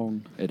 hours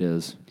long, It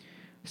is.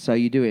 so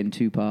you do it in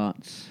 2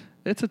 parts.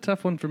 It's a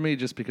tough one for me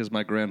just because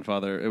my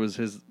grandfather, it was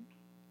his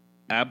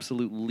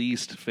absolute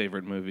least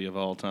favorite movie of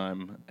all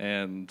time.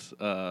 And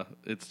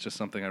it's just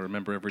something I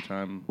remember every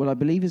time. Well, I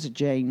believe it's a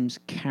James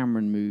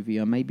Cameron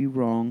movie. I may be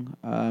wrong,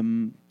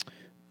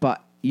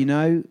 but you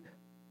know,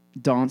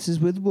 Dances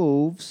with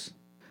Wolves,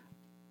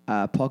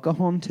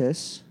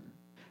 Pocahontas,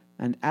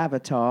 and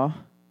Avatar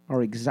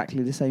are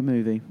exactly the same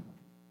movie.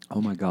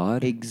 Oh my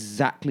God.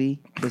 Exactly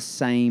the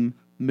same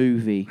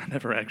movie. I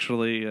never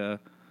actually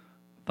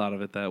thought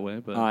of it that way,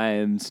 but I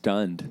am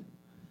stunned.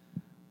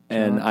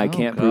 And Oh, I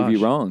can't prove you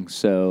gosh. wrong.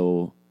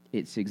 So,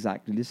 It's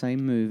exactly the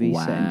same movie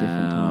set in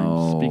different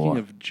Wow. times. speaking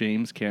of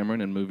James Cameron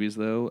and movies,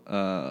 though,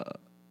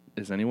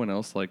 is anyone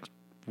else like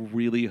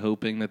really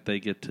hoping that they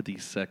get to the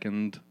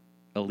second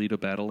Alita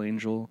Battle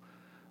Angel,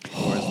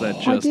 or is that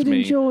just I did me?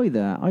 enjoy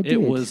that. I did.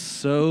 It was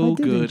so I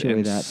did good enjoy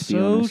and that, to be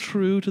so honest.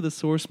 true to the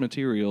source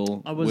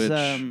material. I was. which,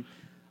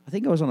 I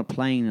think I was on a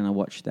plane and I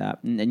watched that.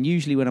 And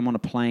usually when I'm on a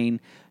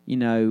plane, you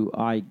know,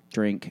 I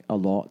drink a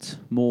lot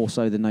more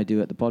so than I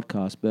do at the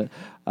podcast.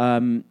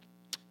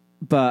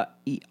 But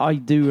I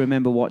do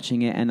remember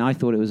watching it, and I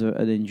thought it was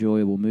an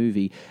enjoyable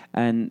movie.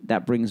 And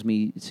that brings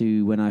me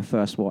to when I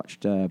first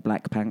watched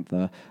Black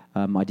Panther.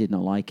 I did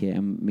not like it,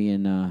 and me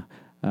and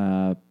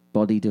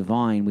Body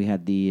Divine, we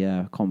had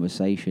the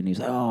conversation. He was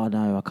like, "Oh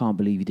no, I can't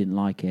believe you didn't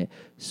like it."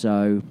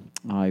 So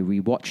I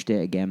rewatched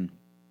it again,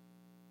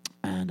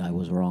 and I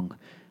was wrong.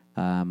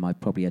 I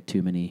probably had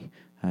too many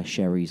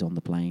sherries on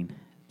the plane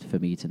for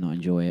me to not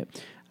enjoy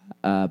it.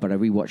 But I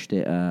rewatched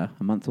it a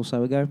month or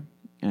so ago,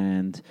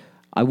 and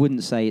I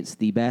wouldn't say it's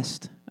the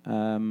best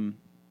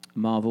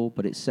Marvel,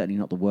 but it's certainly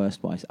not the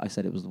worst. But I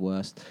said it was the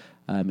worst.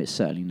 It's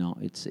certainly not.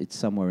 It's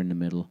somewhere in the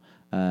middle.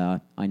 I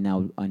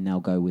now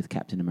go with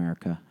Captain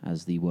America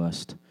as the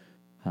worst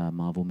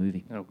Marvel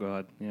movie. oh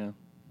God, yeah.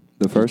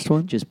 the first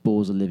one? Just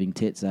bores the living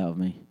tits out of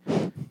me.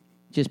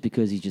 Just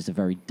because he's just a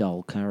very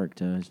dull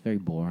character. It's very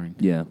boring.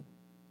 Yeah.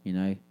 You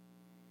know.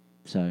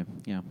 So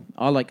yeah,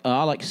 I like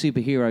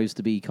superheroes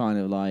to be kind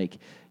of like,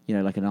 you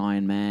know, like an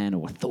Iron Man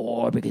or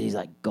Thor because he's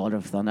like God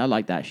of Thunder. I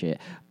like that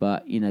shit.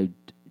 But you know,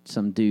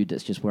 some dude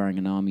that's just wearing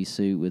an army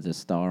suit with a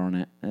star on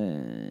it.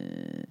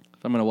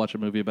 If I'm going to watch a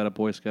movie about a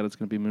Boy Scout, it's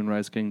going to be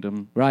Moonrise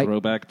Kingdom. Right.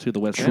 Throwback to the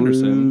Wes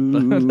Anderson.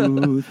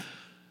 Truth.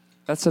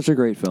 That's such a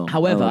great film.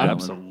 However, I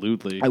love that one.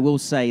 Absolutely. I will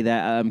say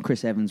that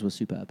Chris Evans was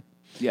superb.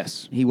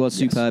 Yes. He was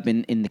Yes. superb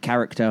in the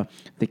character.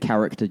 The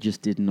character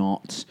just did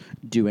not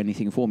do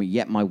anything for me.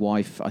 Yet my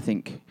wife, I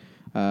think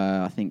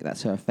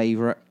that's her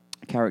favorite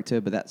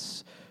character, but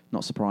that's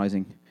not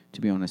surprising,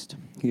 to be honest.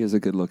 He is a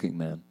good-looking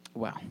man.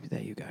 Well,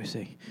 there you go.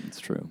 See, It's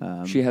true.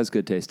 She has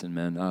good taste in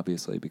men,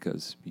 obviously,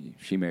 because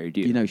she married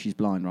you. you know she's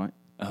blind, right?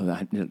 Oh,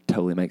 that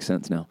totally makes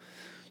sense now.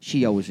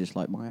 She always just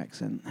liked my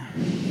accent.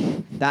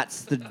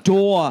 That's the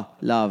door,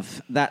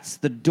 love. That's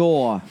the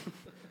door.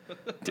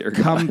 Dear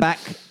Come God. back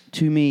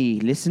to me.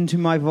 Listen to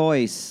my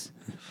voice.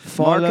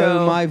 Follow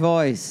Marco. my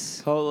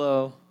voice.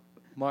 Polo.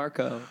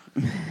 Marco.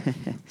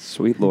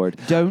 Sweet Lord.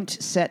 Don't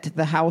set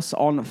the house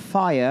on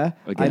fire.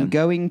 Again. I'm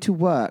going to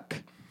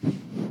work.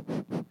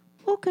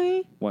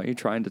 Okay. Why are you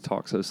trying to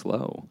talk so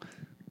slow?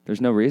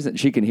 There's no reason.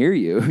 She can hear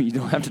you. You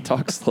don't have to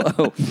talk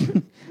slow.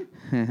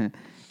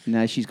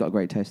 No, she's got a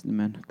great taste in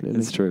men. Clearly,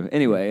 It's true.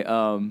 Anyway,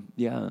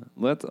 yeah.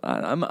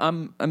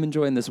 I'm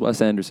enjoying this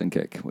Wes Anderson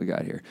kick we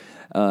got here.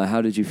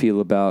 How did you feel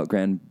about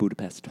Grand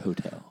Budapest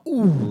Hotel?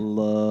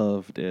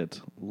 Loved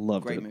it.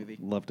 Loved Great it. movie.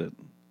 Loved it.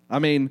 I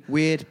mean,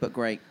 Weird but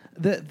great.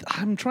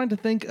 I'm trying to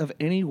think of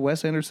any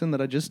Wes Anderson that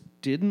I just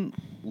didn't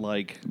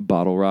like.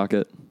 Bottle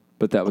Rocket,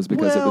 but that was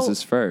because it was Well,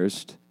 his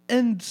first.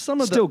 And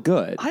some of Still the,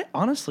 good. I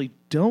honestly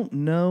don't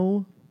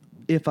know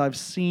if I've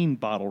seen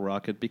Bottle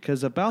Rocket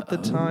because about the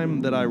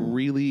time that I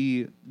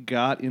really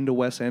got into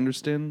Wes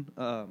Anderson,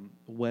 I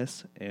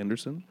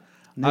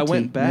No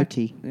went tea, back, no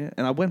tea. yeah,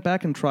 and I went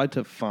back and tried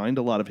to find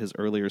a lot of his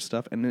earlier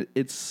stuff, and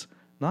it's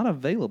not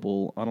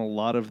available on a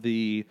lot of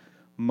the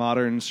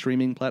modern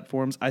streaming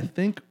platforms. I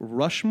think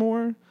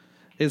Rushmore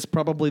is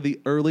probably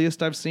the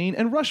earliest I've seen,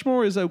 and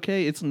Rushmore is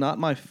okay. It's not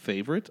my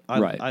favorite.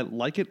 Right. I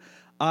like it.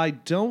 I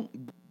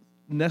don't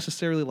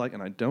necessarily like,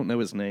 and I don't know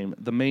his name,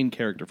 the main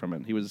character from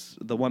it. He was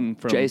the one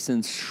from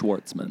Jason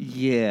Schwartzman.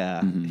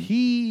 Yeah.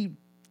 He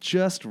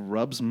just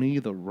rubs me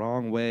the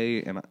wrong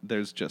way, and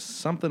there's just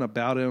something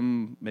about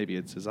him. Maybe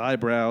it's his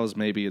eyebrows,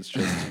 maybe it's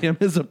just him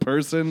as a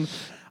person.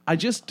 I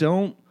just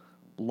don't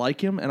like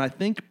him, and I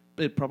think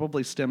it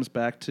probably stems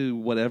back to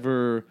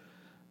whatever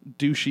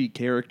douchey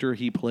character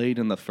he played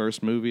in the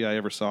first movie I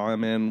ever saw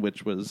him in,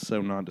 which was so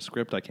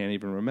nondescript I can't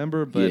even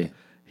remember. But Yeah.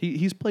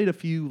 he's played a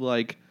few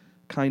like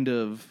kind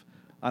of,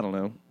 I don't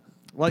know,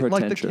 like the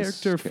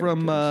Pretentious character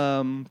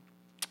from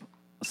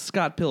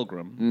Scott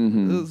Pilgrim.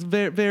 Mm-hmm. It was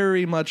very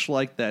very much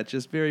like that,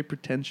 just very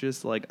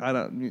pretentious. Like I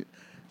don't,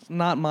 it's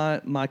not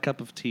my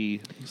cup of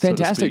tea. so to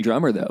Fantastic speak.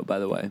 drummer, though, by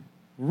the way.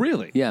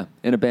 Really? Yeah,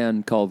 in a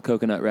band called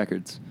Coconut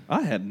Records.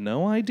 I had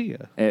no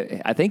idea.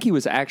 I think he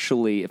was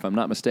actually, if I'm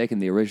not mistaken,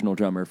 the original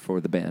drummer for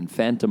the band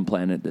Phantom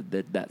Planet that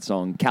did that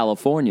song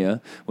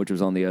California, which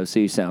was on the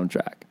OC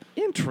soundtrack.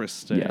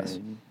 Interesting. Yes.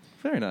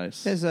 Very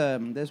nice.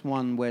 There's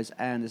one Wes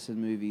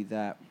Anderson movie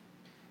that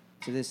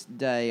to this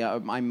day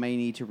I may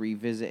need to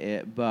revisit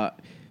it, but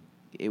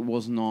it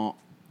was not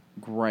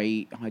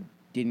great. I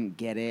didn't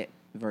get it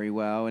very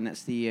well, and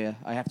it's the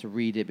I have to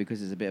read it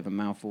because it's a bit of a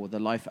mouthful. The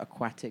Life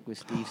Aquatic with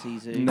Steve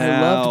Zissou. No. I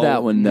loved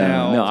that one, though.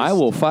 Now, No, I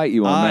will fight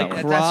you on I that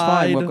one. cr- That's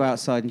fine. We'll cried. go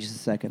outside in just a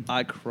second.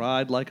 I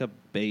cried like a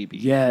baby.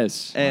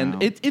 Yes. And Wow.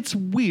 it's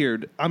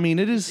weird. I mean,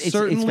 it is It's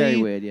certainly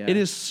very weird, yeah. It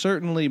is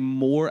certainly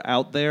more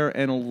out there,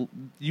 and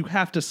you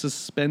have to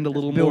suspend a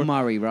little Bill more.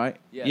 Murray, right?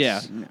 Yes.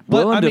 Yeah.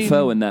 But, Willem I mean,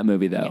 Dafoe in that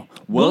movie, though.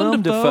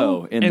 Willem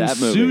Dafoe in and that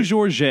movie. Sue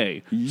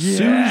Georget. Yes.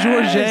 Sue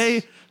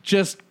Georget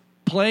just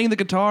playing the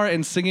guitar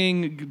and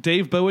singing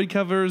Dave Bowie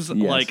covers. Yes.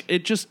 Like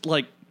it just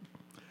like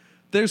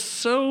there's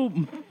so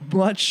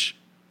much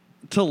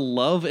to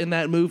love in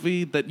that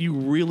movie that you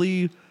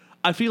really.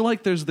 I feel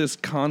like there's this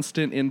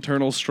constant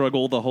internal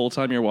struggle the whole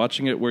time you're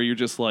watching it where you're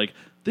just like,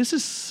 this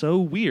is so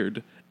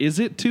weird. Is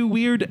it too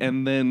weird?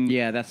 And then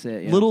Yeah, that's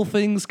it. Yeah. little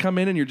things come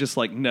in and you're just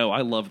like, no,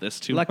 I love this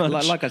too like,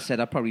 much. like I said,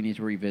 I probably need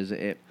to revisit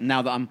it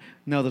now that I'm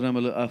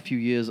a few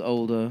years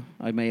older.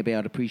 I may be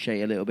able to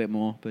appreciate it a little bit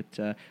more.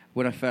 But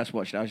when I first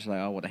watched it, I was just like,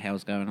 "Oh, what the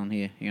hell's going on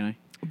here?" You know.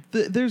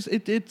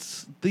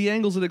 It's the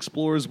angles it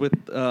explores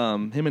with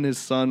him and his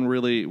son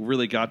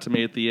really got to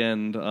me at the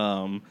end.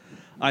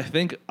 I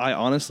think I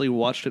honestly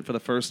watched it for the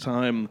first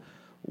time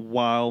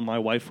while my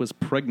wife was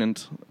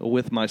pregnant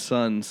with my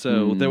son,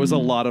 so there was a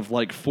lot of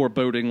like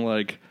foreboding,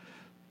 like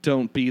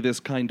don't be this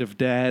kind of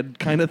dad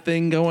kind of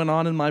thing going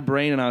on in my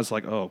brain, and I was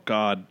like, oh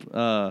god.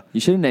 You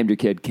should have named your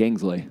kid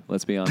Kingsley.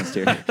 Let's be honest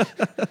here.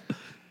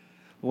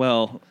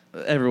 Well,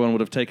 everyone would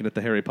have taken it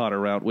the Harry Potter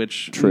route,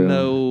 which True.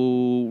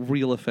 no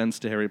real offense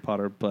to Harry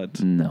Potter, but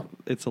No.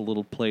 it's a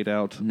little played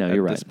out No, at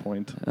you're this right.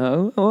 point.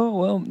 Oh,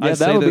 well, I yeah,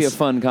 say that would be a this-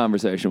 fun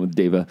conversation with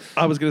Diva.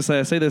 I was going to say,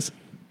 I say this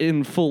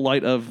in full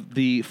light of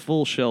the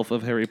full shelf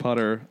of Harry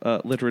Potter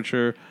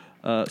literature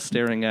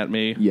staring at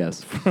me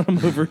Yes. from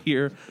over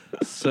here.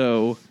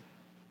 So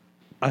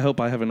I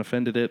hope I haven't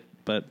offended it,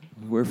 but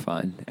We're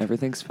fine.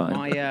 Everything's fine.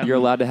 My, You're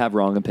allowed to have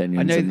wrong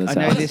opinions in this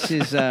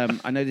house.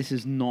 I know this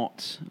is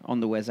not on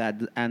the Wes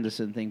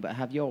Anderson thing, but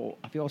have you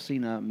all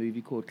seen a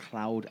movie called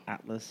Cloud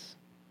Atlas?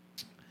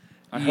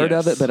 I heard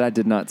of Yes. it, but I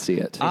did not see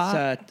it.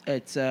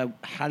 It's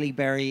Halle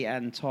Berry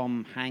and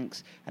Tom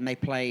Hanks, and they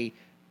play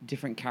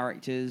different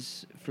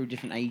characters through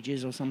different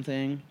ages or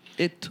something.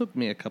 it took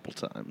me a couple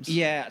times.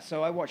 Yeah,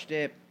 so I watched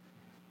it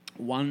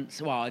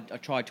once. Well, I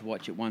tried to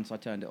watch it once. I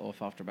turned it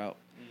off after about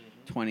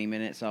 20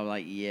 minutes. I was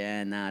like,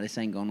 yeah, nah, this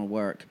ain't gonna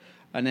work.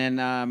 And then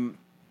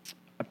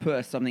I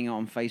put something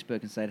on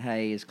Facebook and said,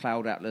 hey, is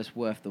Cloud Atlas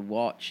worth the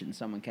watch? And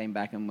someone came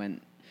back and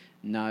went,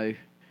 no.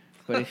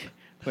 But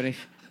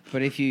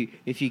if you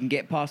can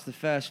get past the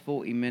first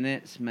 40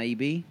 minutes,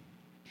 maybe.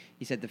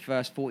 He said the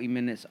first 40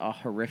 minutes are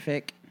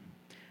horrific.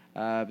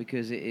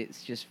 Because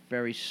it's just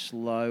very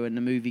slow, and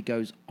the movie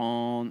goes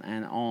on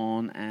and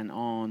on and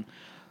on,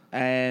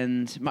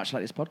 and much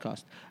like this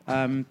podcast.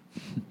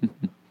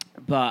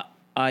 But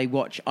I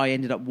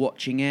ended up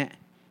watching it,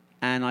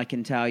 and I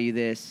can tell you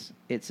this: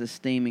 it's a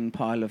steaming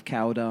pile of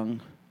cow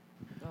dung.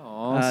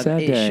 Aw,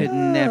 sad It day. should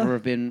never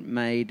have been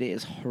made. It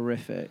is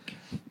horrific.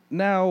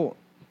 Now,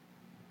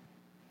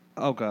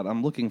 oh god,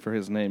 I'm looking for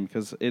his name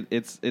because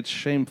it's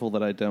shameful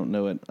that I don't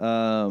know it.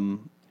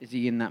 Is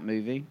he in that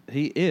movie?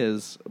 He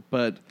is,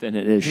 but Then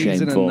it is he's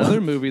shameful. in another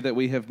movie that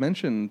we have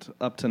mentioned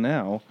up to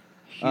now.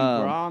 Hugh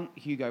Grant,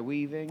 Hugo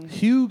Weaving,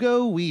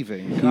 Hugo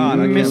Weaving. God,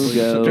 I can't believe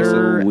Hugo such a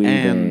Mr. Weaving.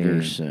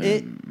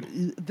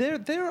 Anderson.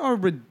 there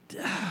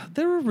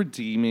are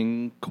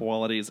redeeming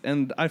qualities,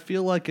 and I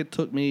feel like it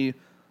took me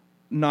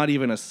not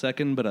even a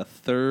second, but a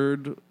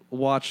third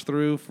watch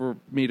through for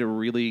me to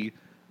really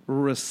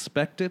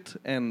respect it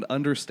and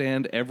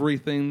understand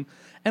everything.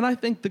 And I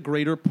think the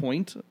greater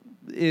point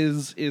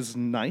is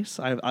nice.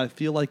 I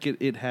feel like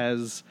it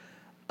has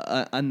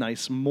a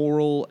nice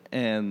moral,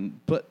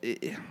 but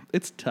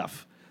it's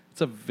tough.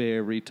 It's a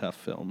very tough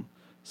film.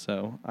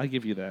 So I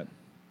give you that.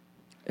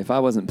 If I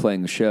wasn't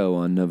playing a show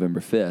on November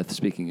 5th,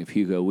 speaking of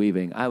Hugo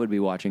Weaving, I would be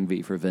watching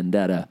V for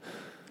Vendetta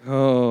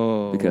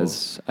Oh,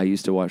 because I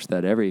used to watch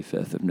that every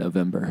 5th of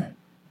November.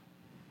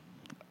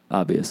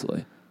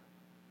 Obviously.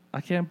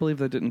 I can't believe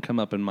that didn't come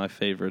up in my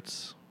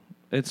favorites.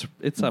 It's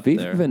up V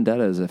there. for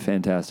Vendetta is a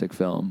fantastic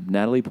film.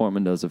 Natalie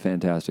Portman does a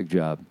fantastic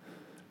job.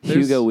 There's-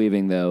 Hugo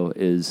Weaving, though,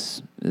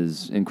 is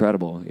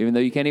incredible, even though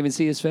you can't even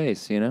see his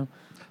face, you know?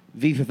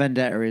 V for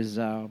Vendetta is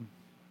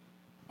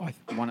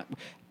one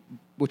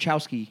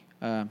Wachowski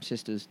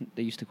sisters.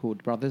 They used to call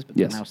it brothers, but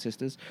Yes. they're now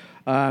sisters.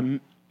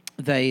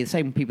 The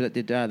same people that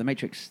did The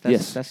Matrix.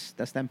 Yes.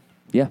 That's them.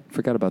 Yeah,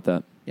 forgot about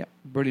that. Yeah,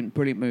 brilliant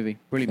movie.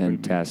 Brilliant movie.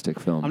 Fantastic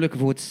film. I'm looking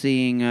forward to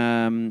seeing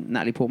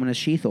Natalie Portman as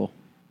She-Thor.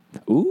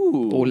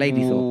 Ooh. Or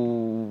Lady Thor.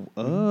 Ooh.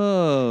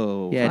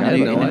 Oh. Yeah, I had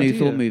in no the new idea.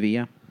 Thor movie,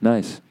 yeah.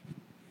 Nice.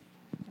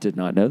 Did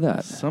not know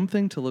that.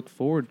 Something to look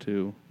forward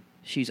to.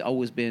 She's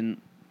always been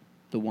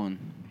the one.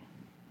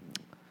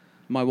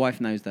 My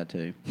wife knows that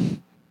too.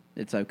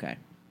 It's okay.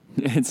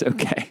 It's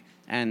okay.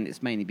 And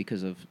it's mainly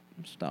because of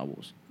Star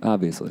Wars.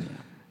 Obviously.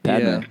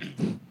 Yeah.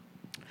 Padme.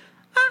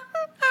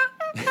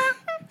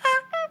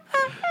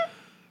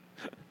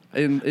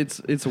 And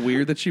it's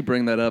weird that you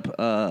bring that up.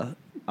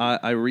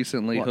 I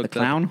recently What, the hooked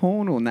clown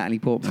horn or Natalie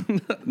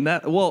Portman?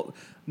 up.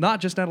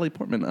 Not just Natalie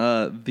Portman.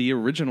 The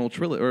original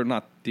trilogy, or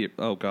not the.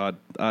 Oh God.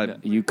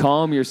 You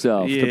calm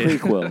yourself. Yeah. The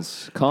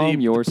prequels. Calm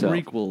the yourself.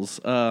 prequels.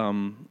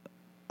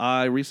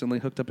 I recently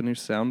hooked up a new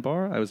sound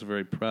bar. I was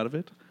very proud of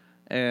it,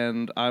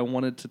 and I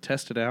wanted to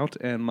test it out.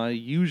 And my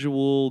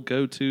usual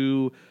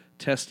go-to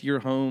test your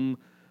home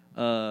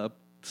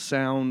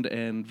sound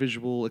and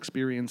visual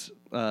experience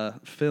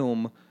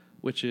film,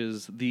 which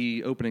is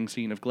the opening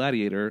scene of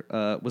Gladiator,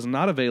 was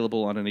not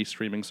available on any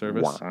streaming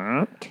service.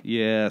 What?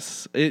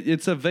 Yes,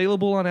 it's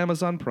available on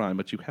Amazon Prime,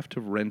 but you have to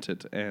rent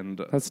it,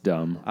 and That's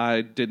dumb.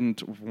 I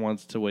didn't want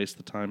to waste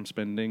the time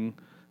spending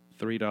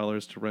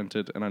 $3 to rent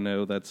it, and I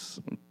know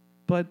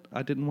but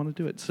I didn't want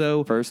to do it.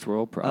 So First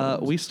world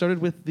problems. we started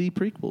with the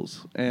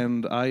prequels,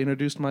 and I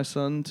introduced my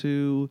son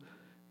to,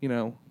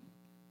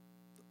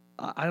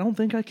 I don't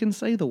think I can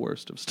say the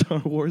worst of Star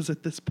Wars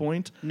at this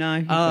point. No,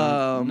 you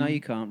can't. No, you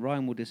can't.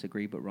 Ryan will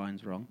disagree, but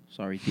Ryan's wrong.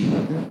 Sorry,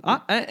 Dean.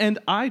 And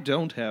I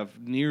don't have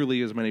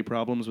nearly as many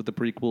problems with the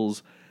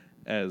prequels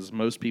as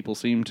most people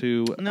seem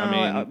to. No,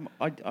 I mean,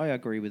 I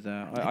agree with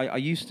that. I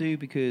used to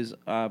because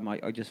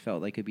I just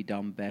felt they could be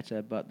done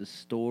better. But the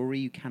story,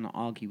 you cannot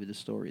argue with the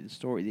story. The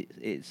story,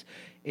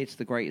 it's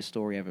the greatest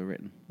story ever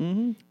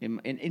written,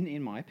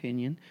 in my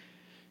opinion.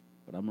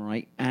 But I'm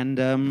right. And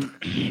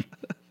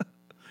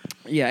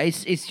yeah,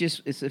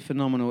 it's a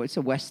phenomenal. It's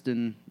a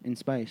Western in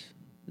space.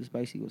 That's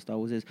basically what Star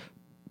Wars is.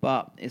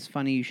 But it's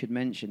funny you should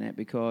mention it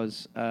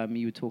because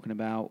you were talking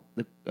about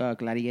the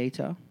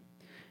Gladiator.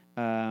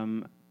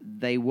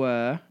 They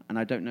were, and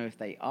I don't know if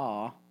they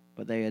are,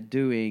 but they are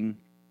doing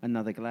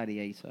another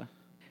Gladiator.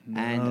 No.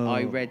 And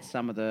I read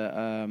some of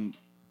the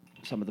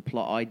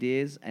plot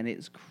ideas, and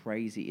it's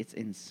crazy. It's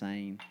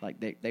insane. Like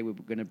they were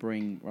going to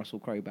bring Russell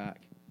Crowe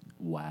back.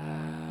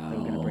 Wow. They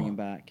were going to bring him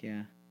back,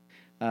 yeah.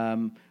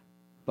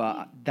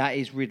 But that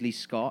is Ridley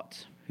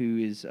Scott, who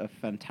is a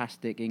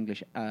fantastic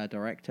English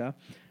director.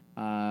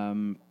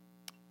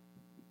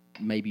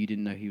 Maybe you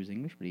didn't know he was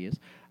English, but he is.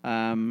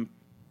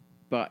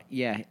 But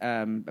yeah,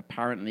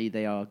 apparently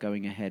they are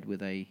going ahead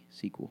with a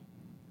sequel.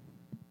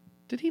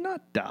 did he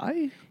not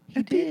die?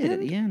 He did at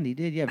the end. He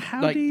did. Yeah,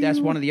 How like do that's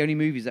you- one of the only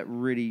movies that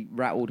really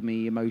rattled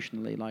me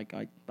emotionally. Like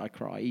I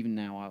cry even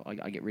now.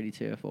 I get really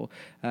tearful.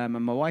 And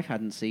my wife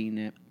hadn't seen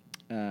it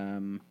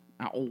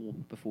at all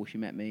before she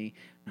met me,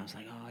 and I was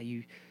like, "Oh,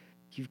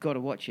 you've got to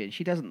watch it."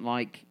 She doesn't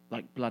like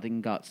blood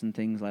and guts and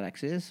things like that.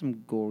 'Cause there's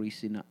some gory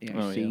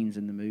scenes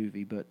in the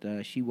movie,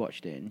 but she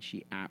watched it and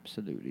she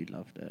absolutely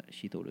loved it.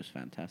 She thought it was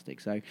fantastic.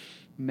 So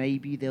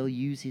maybe they'll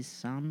use his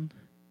son,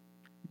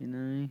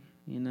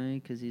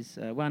 because his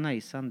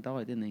son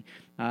died, didn't he?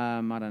 I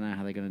don't know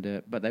how they're going to do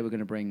it, but they were going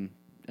to bring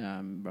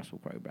Russell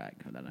Crowe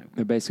back. I don't know.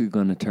 They're basically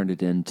going to turn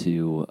it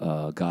into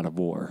God of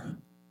War.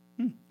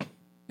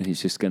 And he's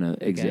just going to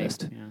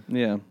exist. Yeah.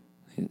 Yeah.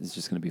 It's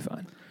just going to be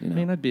fine. I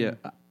mean,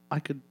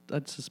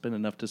 I'd suspend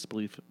enough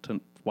disbelief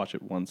to watch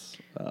it once.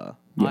 Yeah.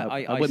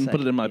 I wouldn't say-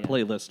 put it in my yeah.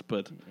 playlist,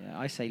 but Yeah,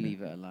 I say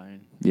leave it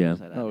alone. Yeah.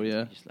 Things like that Oh, needs to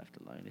yeah. be just left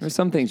alone. There's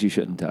some things you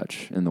shouldn't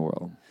touch in the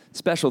world.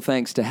 Special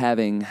thanks to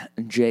having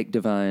Jake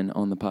Devine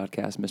on the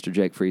podcast, Mr.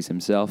 Jake Fries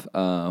himself.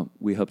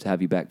 We hope to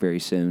have you back very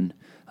soon.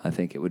 I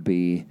think it would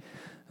be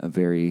a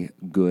very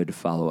good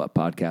follow-up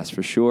podcast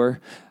for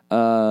sure.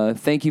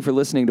 Thank you for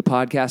listening to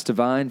Podcast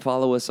Divine.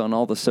 Follow us on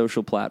all the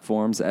social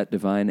platforms at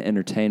Divine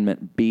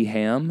Entertainment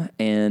BHAM,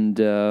 and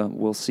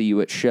we'll see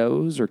you at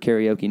shows or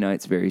karaoke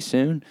nights very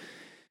soon.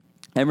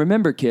 And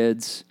remember,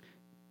 kids,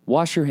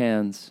 wash your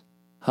hands,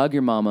 hug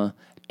your mama,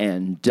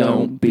 and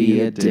don't be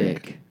a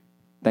dick.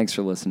 Thanks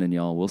for listening,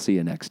 y'all. We'll see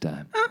you next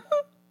time.